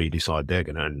 If Surrey decide they're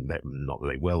going to, and not that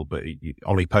they will, but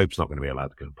Ollie Pope's not going to be allowed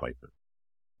to go and play for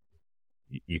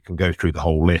them. You can go through the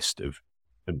whole list of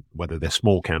whether they're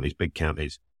small counties, big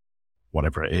counties,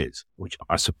 whatever it is, which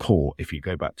I support. If you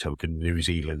go back to the New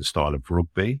Zealand style of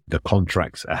rugby, the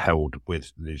contracts are held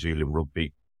with New Zealand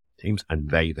rugby teams, and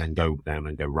they then go down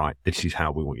and go, right, this is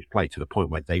how we want you to play, to the point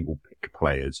where they will pick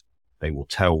players. They will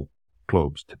tell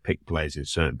clubs to pick players in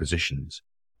certain positions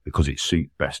because it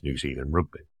suits best New Zealand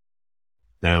rugby.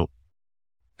 Now,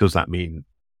 does that mean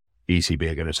ECB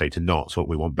are going to say to Notts, "What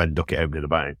we want Ben Duckett opening the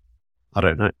bank." I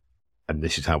don't know. And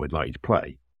this is how we'd like you to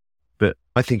play. But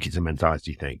I think it's a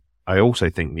mentality thing. I also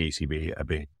think the ECB are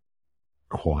being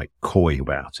quite coy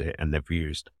about it, and they've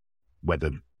used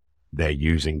whether they're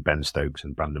using Ben Stokes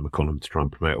and Brandon McCullum to try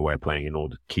and promote a way of playing in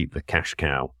order to keep the cash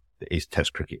cow that is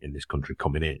Test cricket in this country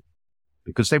coming in,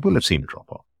 because they will have seen a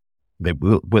drop off. They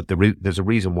will, but there's a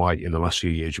reason why in the last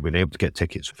few years you've been able to get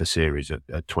tickets for series at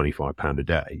 £25 a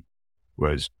day,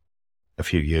 whereas a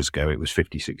few years ago it was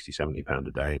 50, 60, £70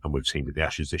 a day, and we've seen with the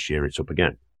Ashes this year it's up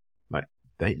again. Like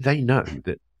they know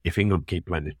that if England keep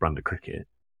playing this brand of cricket,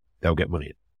 they'll get money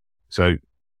in. So,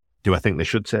 do I think they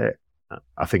should say it?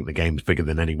 I think the game's bigger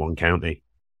than any one county.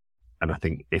 And I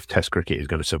think if Test cricket is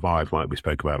going to survive, like we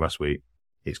spoke about last week,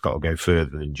 it's got to go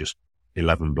further than just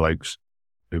 11 blokes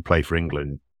who play for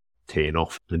England teeing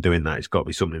off and doing that. It's got to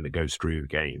be something that goes through the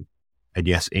game. And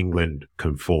yes, England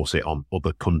can force it on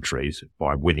other countries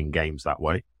by winning games that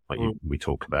way. Like we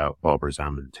talk about Barbara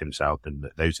Azam and Tim South and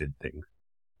those things.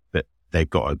 But they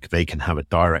can have a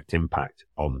direct impact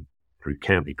on, through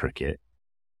county cricket,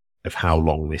 of how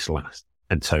long this lasts.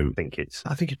 And so I think it's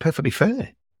perfectly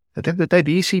fair. At the end of the day,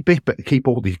 the ECB better keep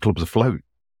all these clubs afloat.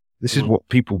 This is what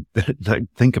people don't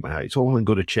think about. It's all well and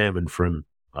good a chairman from,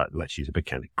 let's use a big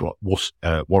county,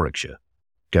 Warwickshire,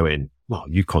 going, "Well,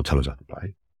 you can't tell us how to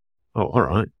play." "Oh, all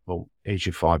right. Well, here's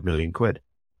your £5 million.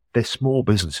 They're small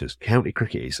businesses. County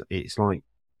cricket it's like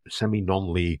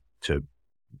semi-non-league to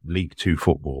League Two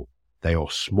football. They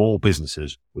are small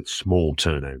businesses with small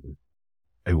turnover,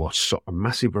 who are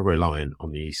massively reliant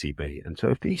on the ECB. And so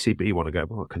if the ECB want to go,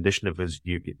 "Well, condition of us,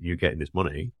 you getting this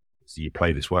money, so you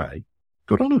play this way,"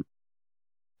 good on them.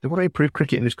 They want to improve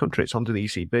cricket in this country. It's onto the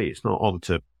ECB. It's not on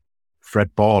to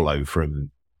Fred Barlow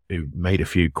who made a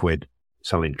few quid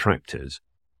selling tractors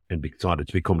and decided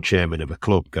to become chairman of a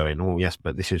club, going, "Oh yes,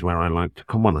 but this is where I like to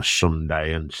come on a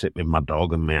Sunday and sit with my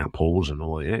dog and my apples and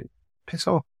all that." Piss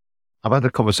off. I've had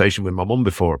a conversation with my mum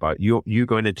before about you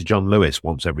going into John Lewis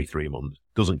once every 3 months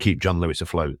doesn't keep John Lewis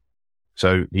afloat.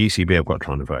 So the ECB have got to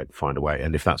try and find a way.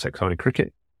 And if that's exciting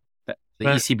cricket. The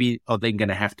ECB are then going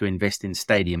to have to invest in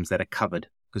stadiums that are covered.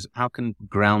 Because how can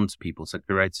grounds people, so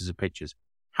curators of pitches,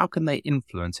 how can they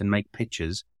influence and make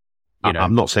pitches?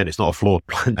 I'm not saying it's not a flawed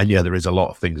plan. And yeah, there is a lot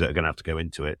of things that are going to have to go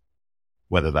into it,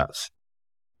 whether that's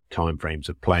timeframes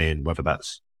of playing, whether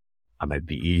that's, I know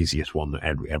the easiest one that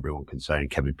everyone can say, and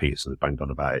Kevin Peterson has banged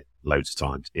on about it loads of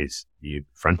times, is you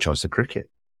franchise the cricket.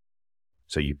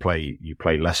 So you play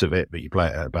less of it, but you play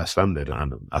it at a best standard.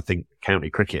 And I think county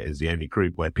cricket is the only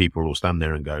group where people will stand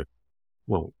there and go,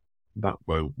 "Well, that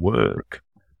won't work."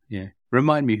 Yeah.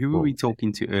 Remind me, who were we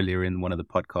talking to earlier in one of the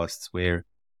podcasts where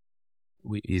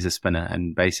he's a spinner,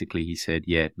 and basically he said,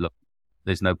 "Yeah, look,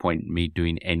 there's no point in me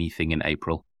doing anything in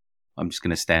April. I'm just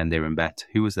going to stand there and bat."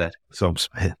 Who was that?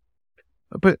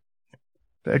 But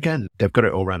again, they've got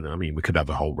it all around. I mean, we could have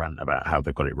a whole rant about how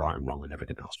they've got it right and wrong and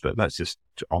everything else, but that's just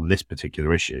on this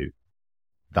particular issue.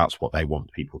 That's what they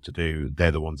want people to do.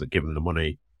 They're the ones that give them the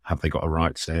money. Have they got a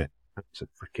right to say it? It's a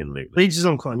freaking loot. Leads us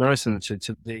on quite nicely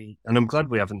to the, and I'm glad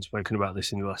we haven't spoken about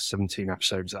this in the last 17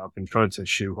 episodes that I've been trying to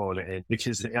shoehorn it in,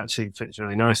 because it actually fits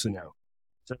really nicely now.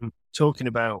 So talking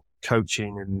about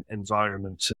coaching and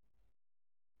environments,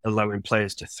 allowing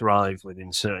players to thrive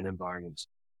within certain environments.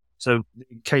 So the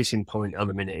case in point at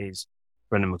the minute is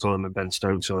Brendan McCullum and Ben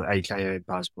Stokes, or AKA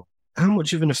Bazball. How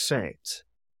much of an effect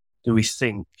do we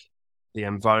think the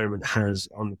environment has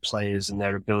on the players and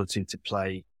their ability to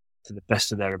play to the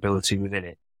best of their ability within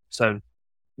it? So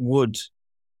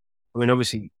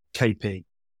obviously KP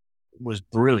was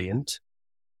brilliant,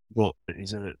 but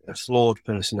he's a flawed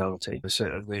personality. It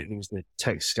was the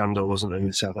text scandal, wasn't it,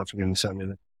 in South Africa and South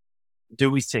Africa. Do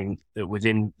we think that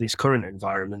within this current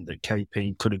environment that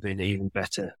KP could have been even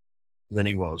better than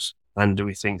he was? And do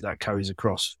we think that carries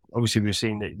across? Obviously, we've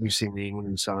seen the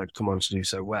England side come on to do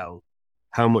so well.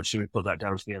 How much do we put that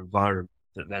down to the environment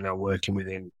that they're now working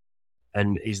within?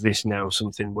 And is this now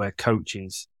something where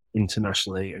coaches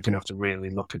internationally are going to have to really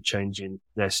look at changing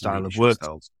their style of work?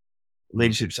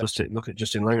 Leadership styles. Look at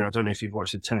Justin Langer. I don't know if you've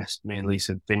watched the test. Me and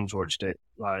Lisa binge watched it.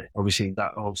 Like, obviously,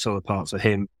 that all solo parts of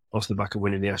him off the back of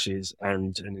winning the Ashes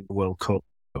and in the World Cup.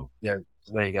 Yeah,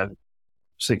 there you go.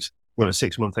 A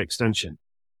 6-month extension.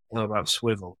 How about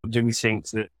swivel? Do we think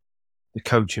that the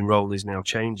coaching role is now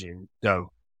changing?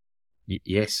 No.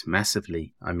 Yes,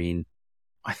 massively. I mean,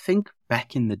 I think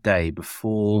back in the day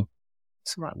before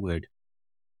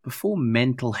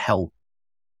mental health,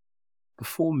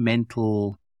 before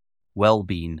mental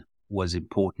well-being was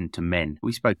important to men.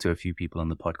 We spoke to a few people on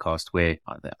the podcast where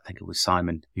I think it was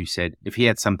Simon who said if he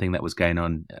had something that was going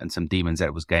on and some demons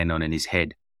that was going on in his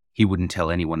head, he wouldn't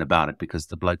tell anyone about it because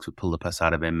the blokes would pull the piss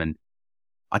out of him. And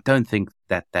I don't think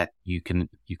that you can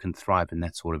thrive in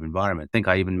that sort of environment. I think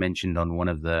I even mentioned on one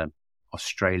of the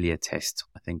Australia tests,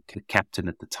 I think the captain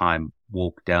at the time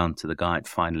walked down to the guy at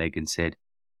fine leg and said,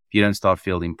 if you don't start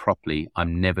fielding properly,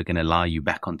 I'm never going to allow you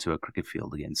back onto a cricket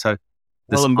field again. So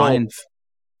this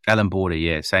Alan Border,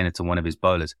 yeah, saying it to one of his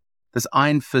bowlers. This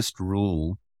iron fist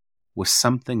rule was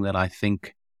something that I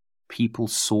think people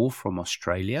saw from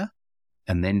Australia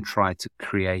and then tried to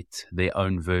create their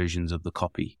own versions of the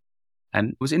copy.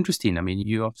 And it was interesting. I mean,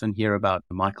 you often hear about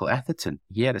Michael Atherton.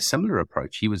 He had a similar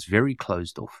approach. He was very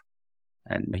closed off.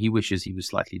 And he wishes he was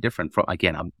slightly different. I've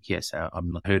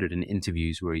heard it in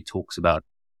interviews where he talks about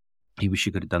he wish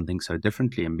he could have done things so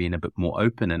differently and been a bit more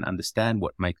open and understand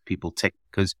what makes people tick,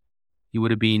 because it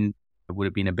would have been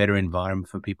a better environment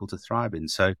for people to thrive in.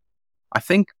 So I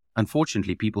think,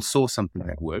 unfortunately, people saw something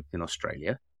that worked in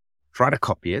Australia, try to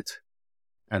copy it.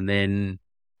 And then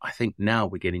I think now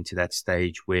we're getting to that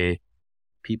stage where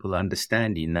people are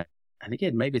understanding that. And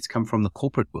again, maybe it's come from the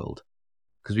corporate world,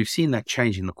 because we've seen that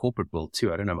change in the corporate world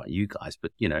too. I don't know about you guys,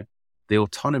 but the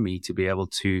autonomy to be able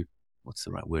to, what's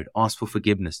the right word? Ask for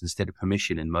forgiveness instead of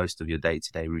permission in most of your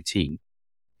day-to-day routine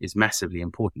is massively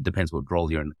important. Depends what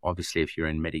role you're in. Obviously, if you're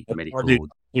in medical. I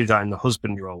do that in the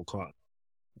husband role quite.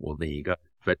 Well, there you go.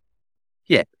 But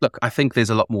yeah, look, I think there's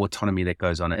a lot more autonomy that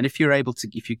goes on. And if you're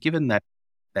given that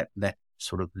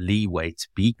sort of leeway to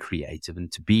be creative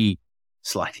and to be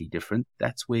slightly different,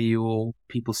 that's where your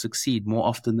people succeed more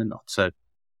often than not. So,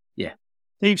 yeah.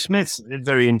 Steve Smith's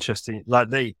very interesting.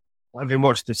 Having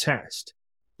watched the test,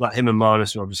 like him and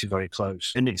Marnus are obviously very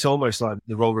close. And it's almost like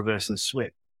the role reversal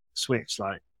switch.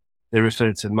 Like they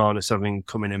refer to Marnus having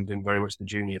come in and been very much the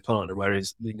junior partner,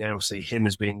 whereas we now see him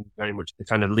as being very much the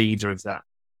kind of leader of that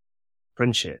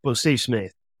friendship. Well, Steve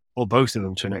Smith, or both of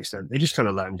them to an extent, they just kind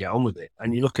of let him get on with it.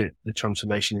 And you look at the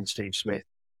transformation in Steve Smith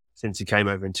since he came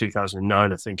over in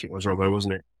 2009, I think it was, Robbo,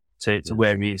 wasn't it? To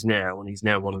where he is now, and he's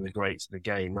now one of the greats of the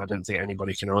game. I don't think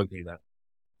anybody can argue that.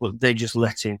 Well, they just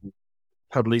let him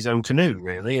paddle his own canoe,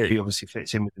 really. He obviously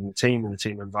fits in within the team and the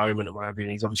team environment and what have you,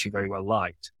 and he's obviously very well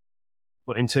liked.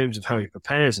 But in terms of how he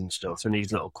prepares and stuff, and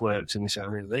these little quirks and this,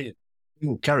 you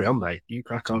can carry on, mate. You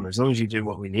crack on as long as you do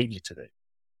what we need you to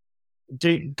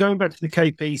do. Going back to the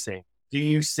KP thing, do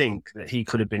you think that he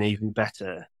could have been even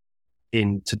better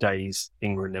in today's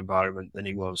England environment than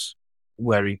he was,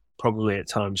 where he probably at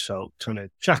times felt kind of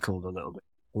shackled a little bit,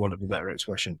 for want of a better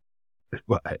expression?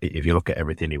 Well, if you look at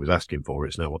everything he was asking for,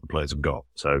 it's not what the players have got.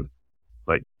 So,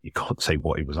 you can't say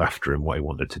what he was after and what he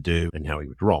wanted to do and how he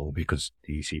was wrong, because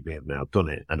the ECB have now done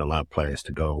it and allowed players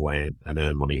to go away and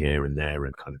earn money here and there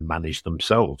and kind of manage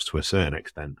themselves to a certain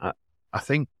extent. I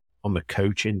think on the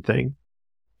coaching thing,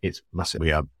 it's massive. We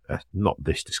had not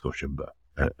this discussion, but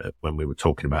when we were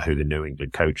talking about who the New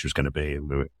England coach was going to be, and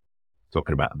we were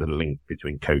talking about the link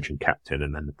between coach and captain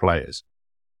and then the players.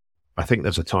 I think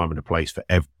there's a time and a place for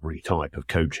every type of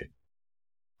coaching.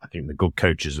 I think the good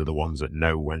coaches are the ones that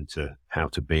know how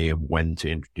to be and when to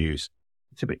introduce.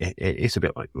 It's a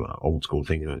bit like old school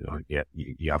thing.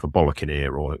 You have a bollock in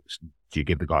here, or do you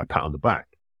give the guy a pat on the back?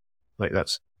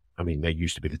 There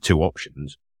used to be the two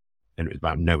options, and it was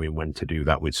about knowing when to do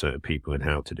that with certain people and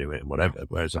how to do it and whatever.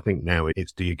 Whereas I think now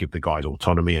it's, do you give the guys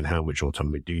autonomy, and how much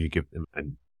autonomy do you give them,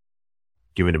 and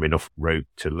giving them enough rope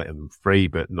to let them free,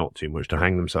 but not too much to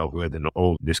hang themselves with, and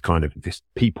all this kind of this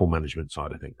people management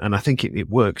side of things. And I think it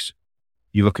works.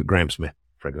 You look at Graham Smith,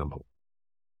 for example.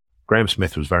 Graham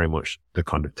Smith was very much the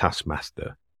kind of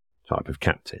taskmaster type of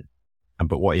captain.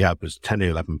 But what he had was 10 or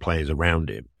 11 players around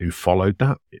him who followed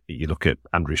that. You look at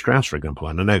Andrew Strauss, for example,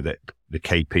 and I know that the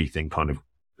KP thing kind of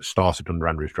started under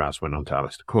Andrew Strauss, went on to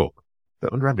Alistair Cook.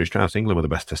 But under Andrew Strauss, England were the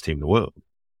best test team in the world.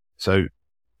 So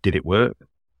did it work?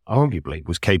 Arguably,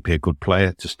 was KP a good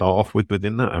player to start off with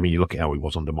within that? I mean, you look at how he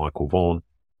was under Michael Vaughan,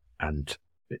 and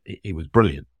he was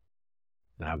brilliant.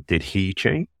 Now, did he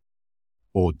change?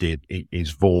 Or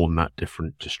is Vaughan that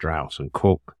different to Strauss and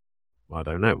Cook? I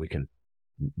don't know.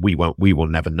 We will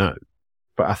never know.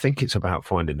 But I think it's about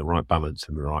finding the right balance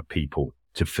and the right people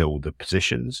to fill the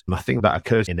positions. And I think that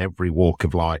occurs in every walk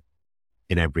of life,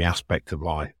 in every aspect of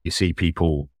life. You see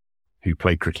people who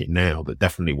play cricket now that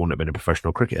definitely wouldn't have been a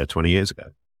professional cricketer 20 years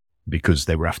ago, because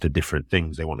they were after different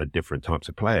things. They wanted different types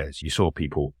of players. You saw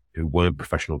people who weren't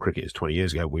professional cricketers 20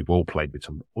 years ago. We've all played with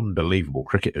some unbelievable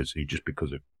cricketers who, just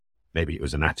because of, maybe it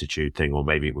was an attitude thing, or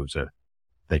maybe it was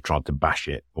they tried to bash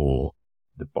it, or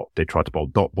they tried to bowl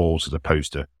dot balls as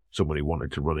opposed to someone who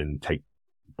wanted to run in and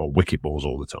bowl wicket balls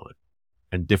all the time.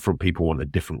 And different people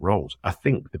wanted different roles. I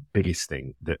think the biggest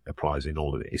thing that applies in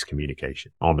all of it is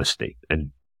communication, honesty.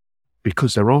 And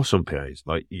because there are some players,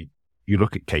 like you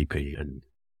look at KP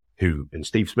and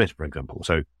Steve Smith, for example.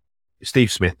 So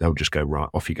Steve Smith, they'll just go, right,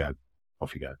 off you go.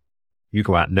 You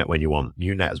go out and net when you want.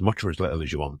 You net as much or as little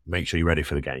as you want. Make sure you're ready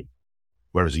for the game.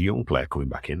 Whereas a young player coming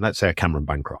back in, let's say a Cameron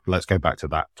Bancroft, let's go back to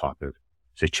that type of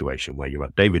situation where you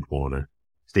have David Warner,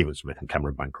 Stephen Smith and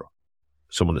Cameron Bancroft.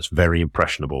 Someone that's very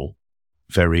impressionable,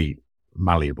 very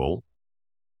malleable.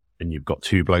 And you've got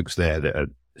two blokes there that are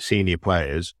senior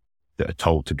players that are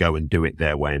told to go and do it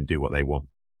their way and do what they want.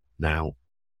 Now,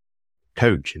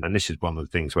 coach, and this is one of the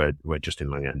things where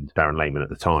Justin Lang and Darren Lehman at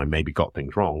the time maybe got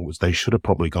things wrong, was they should have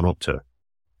probably gone up to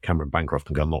Cameron Bancroft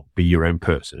and gone, look, be your own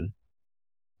person.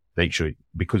 Make sure,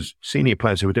 because senior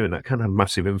players who are doing that can have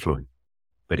massive influence,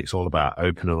 but it's all about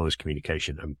open and honest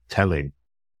communication and telling.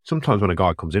 Sometimes when a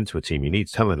guy comes into a team, you need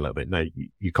to tell him a little bit, no,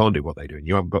 you can't do what they're doing.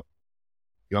 You haven't got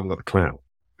the clout.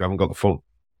 You haven't got the fun.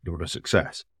 You're the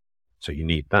success. So you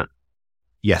need that.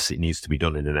 Yes, it needs to be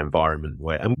done in an environment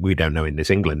where, and we don't know in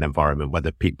this England environment,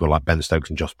 whether people like Ben Stokes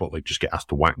and Josh Butler just get asked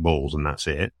to whack balls and that's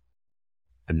it.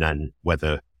 And then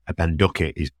whether a Ben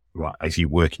Duckett is, right, is he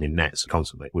working in nets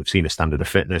constantly? We've seen a standard of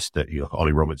fitness that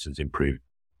Ollie Robinson's improved.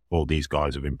 All these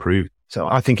guys have improved. So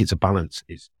I think it's a balance.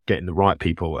 It's getting the right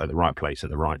people at the right place at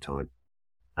the right time.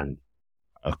 And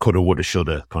a coulda, woulda,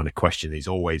 shoulda kind of question is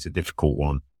always a difficult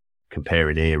one.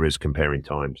 Comparing eras, comparing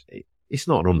times. It's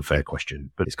not an unfair question,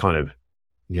 but it's kind of,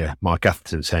 yeah, Mike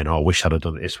Atherton saying, oh, I wish I'd have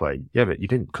done it this way. Yeah, but you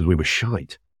didn't, because we were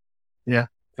shite. Yeah,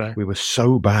 fair. We were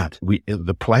so bad.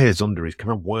 The players under his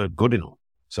command weren't good enough.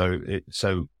 So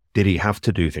did he have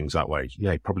to do things that way?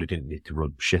 Yeah, he probably didn't need to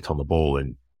run shit on the ball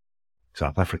in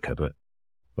South Africa, but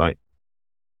like,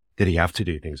 did he have to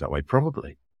do things that way?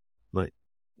 Probably. Like,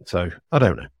 so I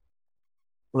don't know.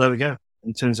 Well, there we go.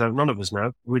 It turns out none of us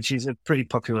know, which is a pretty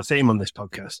popular theme on this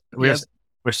podcast. We have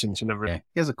questions you never. Yeah.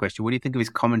 Here's a question. What do you think of his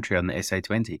commentary on the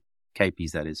SA20?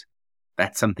 KP's, that is.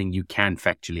 That's something you can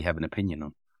factually have an opinion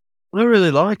on. I really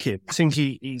like him. I think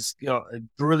he's got a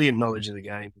brilliant knowledge of the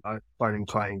game. I find him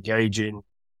quite engaging.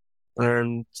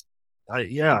 And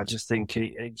I just think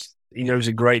he knows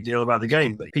a great deal about the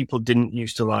game. But people didn't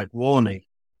used to like Warney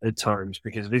at times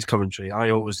because of his commentary. I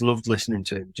always loved listening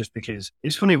to him just because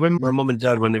it's funny when my mum and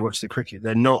dad, when they watch the cricket,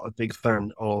 they're not a big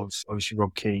fan of obviously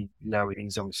Rob Key. Now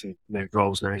he's obviously moved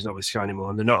roles now. He's not with Sky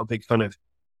anymore. And they're not a big fan of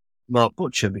Mark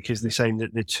Butcher because they're saying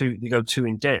that they go too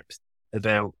in depth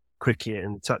about cricket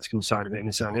and the tactical side of it and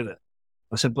this and the other.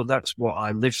 I said, but that's what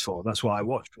I live for. That's what I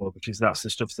watch for because that's the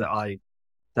stuff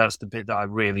that's the bit that I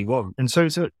really want. And so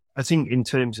I think in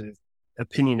terms of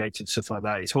opinionated stuff like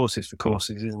that, it's horses for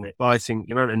courses, isn't it? But I think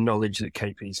the amount of knowledge that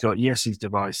KP's got, yes, he's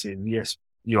divisive. Yes,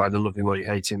 you either love him or you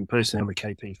hate him. Personally, I'm a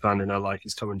KP fan and I like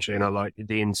his commentary and I like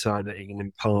the insight that he can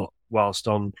impart whilst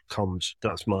on comms.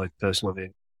 That's my personal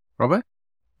view. Robert?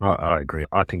 I agree.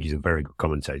 I think he's a very good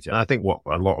commentator. And I think what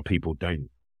a lot of people don't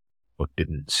or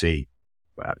didn't see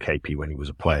about KP when he was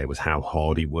a player was how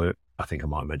hard he worked. I think I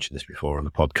might have mentioned this before on the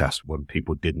podcast when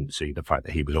people didn't see the fact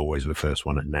that he was always the first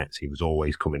one at nets. He was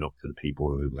always coming up to the people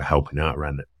who were helping out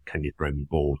around it. Can you throw me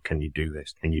ball? Can you do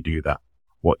this? Can you do that?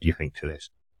 What do you think to this?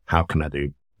 How can I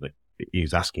do? Like, he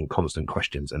was asking constant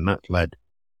questions and that led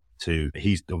to,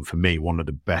 he's done for me one of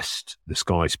the best, the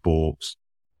Sky Sports,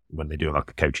 when they do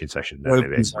like a coaching session.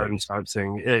 Open zone type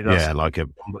thing.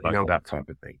 Like that type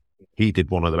of thing. He did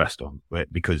one of the best on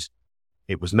it because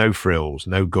it was no frills,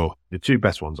 no guff. The two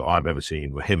best ones that I've ever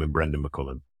seen were him and Brendan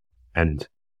McCullum. And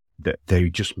they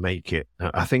just make it.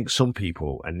 I think some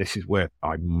people, and this is where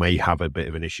I may have a bit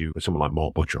of an issue with someone like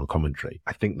Mark Butcher on commentary,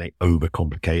 I think they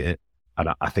overcomplicate it. And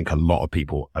I think a lot of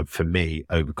people, for me,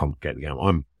 overcomplicate the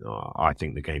game. I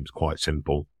think the game's quite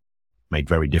simple, made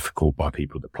very difficult by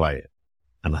people that play it.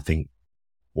 And I think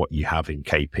what you have in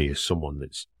KP is someone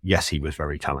that's, yes, he was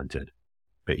very talented,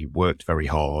 but he worked very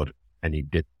hard and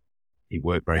he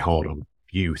worked very hard on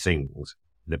few things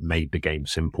that made the game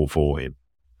simple for him.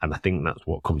 And I think that's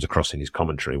what comes across in his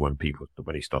commentary when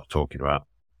he starts talking about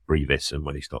Brevis and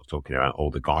when he starts talking about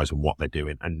all the guys and what they're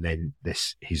doing. And then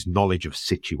his knowledge of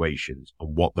situations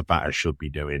and what the batter should be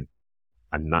doing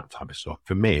and that type of stuff.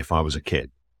 For me, if I was a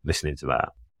kid listening to that,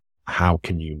 how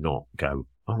can you not go,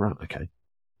 all right, okay.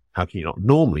 How can you not?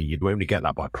 Normally, you'd only get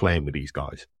that by playing with these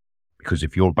guys. Because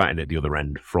if you're batting at the other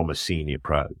end from a senior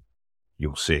pro,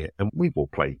 you'll see it. And we've all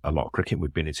played a lot of cricket.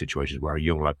 We've been in situations where a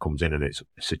young lad comes in and it's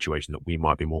a situation that we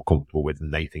might be more comfortable with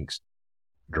and they think's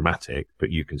dramatic, but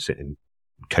you can sit and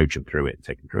coach them through it and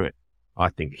take them through it. I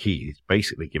think he's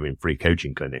basically giving free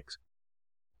coaching clinics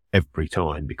every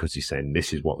time because he's saying,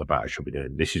 this is what the batter should be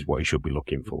doing. This is what he should be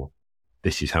looking for.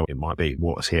 This is how it might be.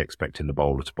 What is he expecting the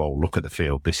bowler to bowl? Look at the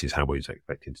field. This is how he's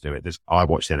expecting to do it. I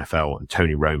watched the NFL and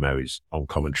Tony Romo is on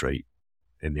commentary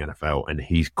in the NFL, and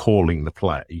he's calling the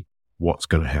play, what's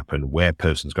going to happen, where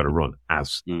person's going to run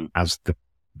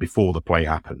before the play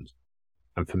happens.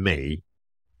 And for me,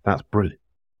 that's brilliant.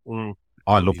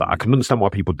 I love that. I can understand why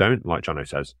people don't, like Jono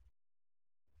says.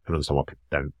 I can understand why people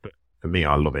don't, but for me,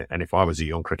 I love it. And if I was a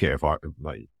young cricketer,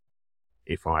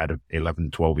 if I had an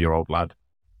 11, 12-year-old lad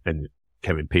and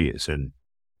Kevin Peterson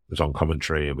was on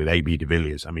commentary with AB de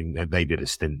Villiers, I mean, they did a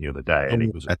stint the other day and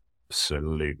it was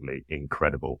absolutely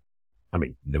incredible. I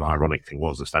mean, the ironic thing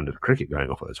was the standard of cricket going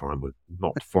off at the time was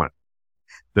not flat.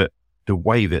 But the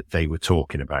way that they were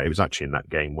talking about it was actually in that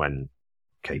game when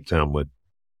Cape Town were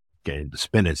getting the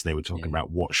spinners, they were talking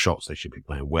about what shots they should be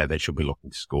playing, where they should be looking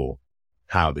to score,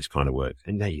 how this kind of works.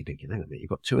 And now you're thinking, hang on a minute, you've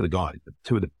got two of the guys,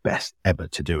 two of the best ever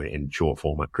to do it in short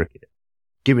format cricket,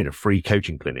 giving a free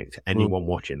coaching clinic to anyone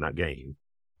watching that game,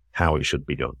 how it should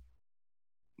be done.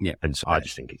 Yeah. And so I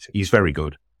just think he's very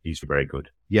good. He's very good.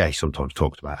 Yeah, he sometimes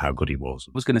talks about how good he was.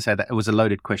 I was going to say that it was a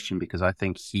loaded question because I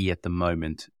think he, at the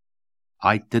moment,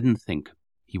 I didn't think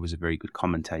he was a very good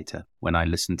commentator when I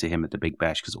listened to him at the Big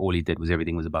Bash, because all he did was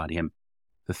everything was about him.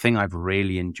 The thing I've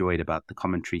really enjoyed about the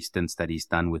commentary stints that he's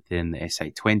done within the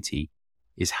SA20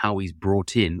 is how he's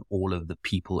brought in all of the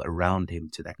people around him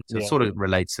to that. So it sort of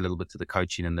relates a little bit to the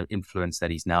coaching and the influence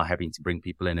that he's now having to bring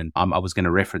people in. And I was going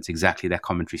to reference exactly that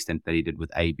commentary stint that he did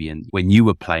with AB. And when you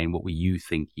were playing, what were you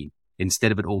thinking?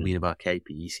 Instead of it all being about KP,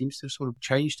 he seems to have sort of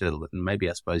changed a little bit. And maybe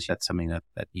I suppose that's something that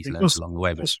he's learned along the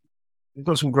way. But we've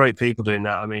got some great people doing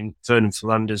that. I mean, Vernon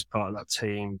Philander's part of that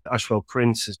team. Ashwell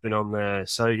Prince has been on there.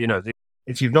 So, you know,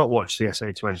 if you've not watched the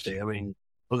SA20, I mean,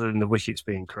 other than the wickets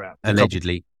being crap.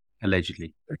 Allegedly. The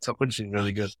top wickets is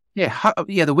really good. Yeah,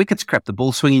 the wicket's crap. The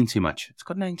ball's swinging too much. It's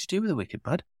got nothing to do with the wicket,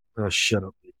 bud. Oh, shut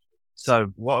up.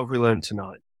 So, what have we learned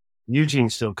tonight?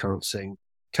 Eugene still can't sing.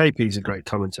 KP's a great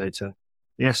commentator.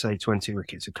 The SA20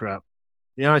 wickets are crap.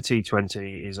 The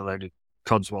IT20 is a load of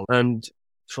codswallop. And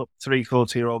 3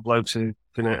 40-year-old blokes who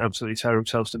can absolutely tear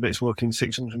themselves to bits walking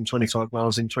 625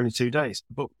 miles in 22 days.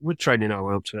 But we're training our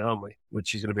way up to it, aren't we?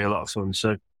 Which is going to be a lot of fun.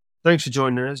 So, thanks for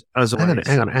joining us. As always.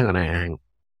 Hang on.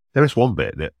 There is one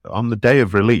bit that on the day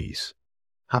of release,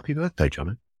 happy birthday,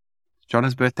 Jono.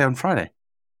 Jono's birthday on Friday.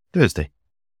 Thursday.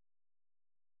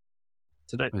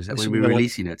 Today. Is that when we're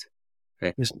releasing it?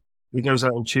 Okay. It goes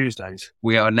out on Tuesdays.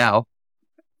 We are now.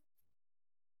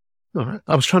 All right.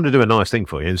 I was trying to do a nice thing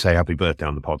for you and say happy birthday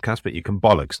on the podcast, but you can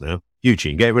bollocks now.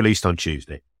 Eugene, get it released on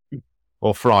Tuesday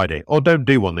or Friday, or don't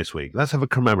do one this week. Let's have a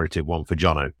commemorative one for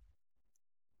Jono.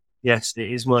 Yes, it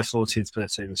is my 40th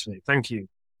birthday this week. Thank you,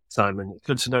 Simon. It's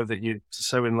good to know that you're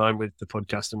so in line with the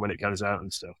podcast and when it goes out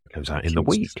and stuff. It goes out in the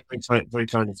week. Very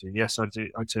kind of you. Yes, I do.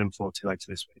 I turn 40 later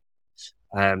this week.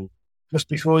 Just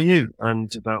before you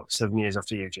and about 7 years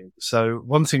after Eugene. So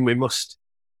one thing we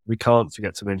can't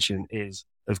forget to mention is,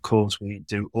 of course, we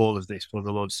do all of this for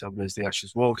the Lord's Taverners. The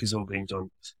Ashes Walk is all being done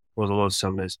for the Lord's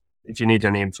Taverners. If you need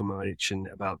any information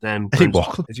about them,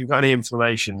 if you've got any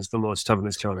information, the Lord's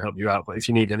Taverners can't help you out. But if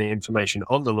you need any information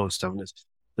on the Lord's Taverners,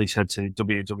 please head to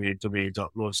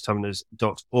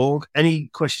www.lordstaverners.org. Any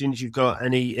questions you've got,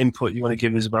 any input you want to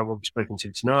give us about what we've spoken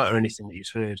to tonight or anything that you've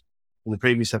heard in the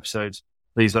previous episodes,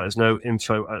 please let us know,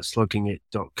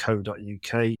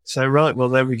 info@sluggingit.co.uk. So, right, well,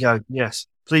 there we go. Yes,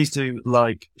 please do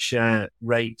like, share,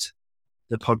 rate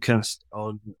the podcast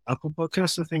on Apple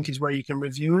Podcasts, I think is where you can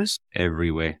review us.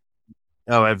 Everywhere.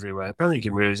 Oh, everywhere. Apparently you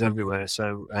can review us everywhere.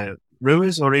 So,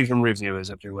 reviewers or even reviewers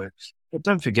everywhere. But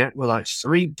don't forget, we're like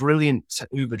 3 brilliant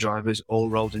Uber drivers all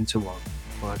rolled into one.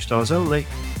 5 stars only.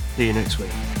 See you next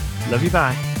week. Love you,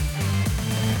 bye.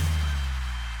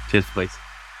 Cheers, please.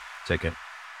 Take care.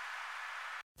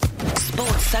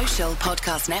 Sports Social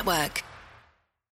Podcast Network.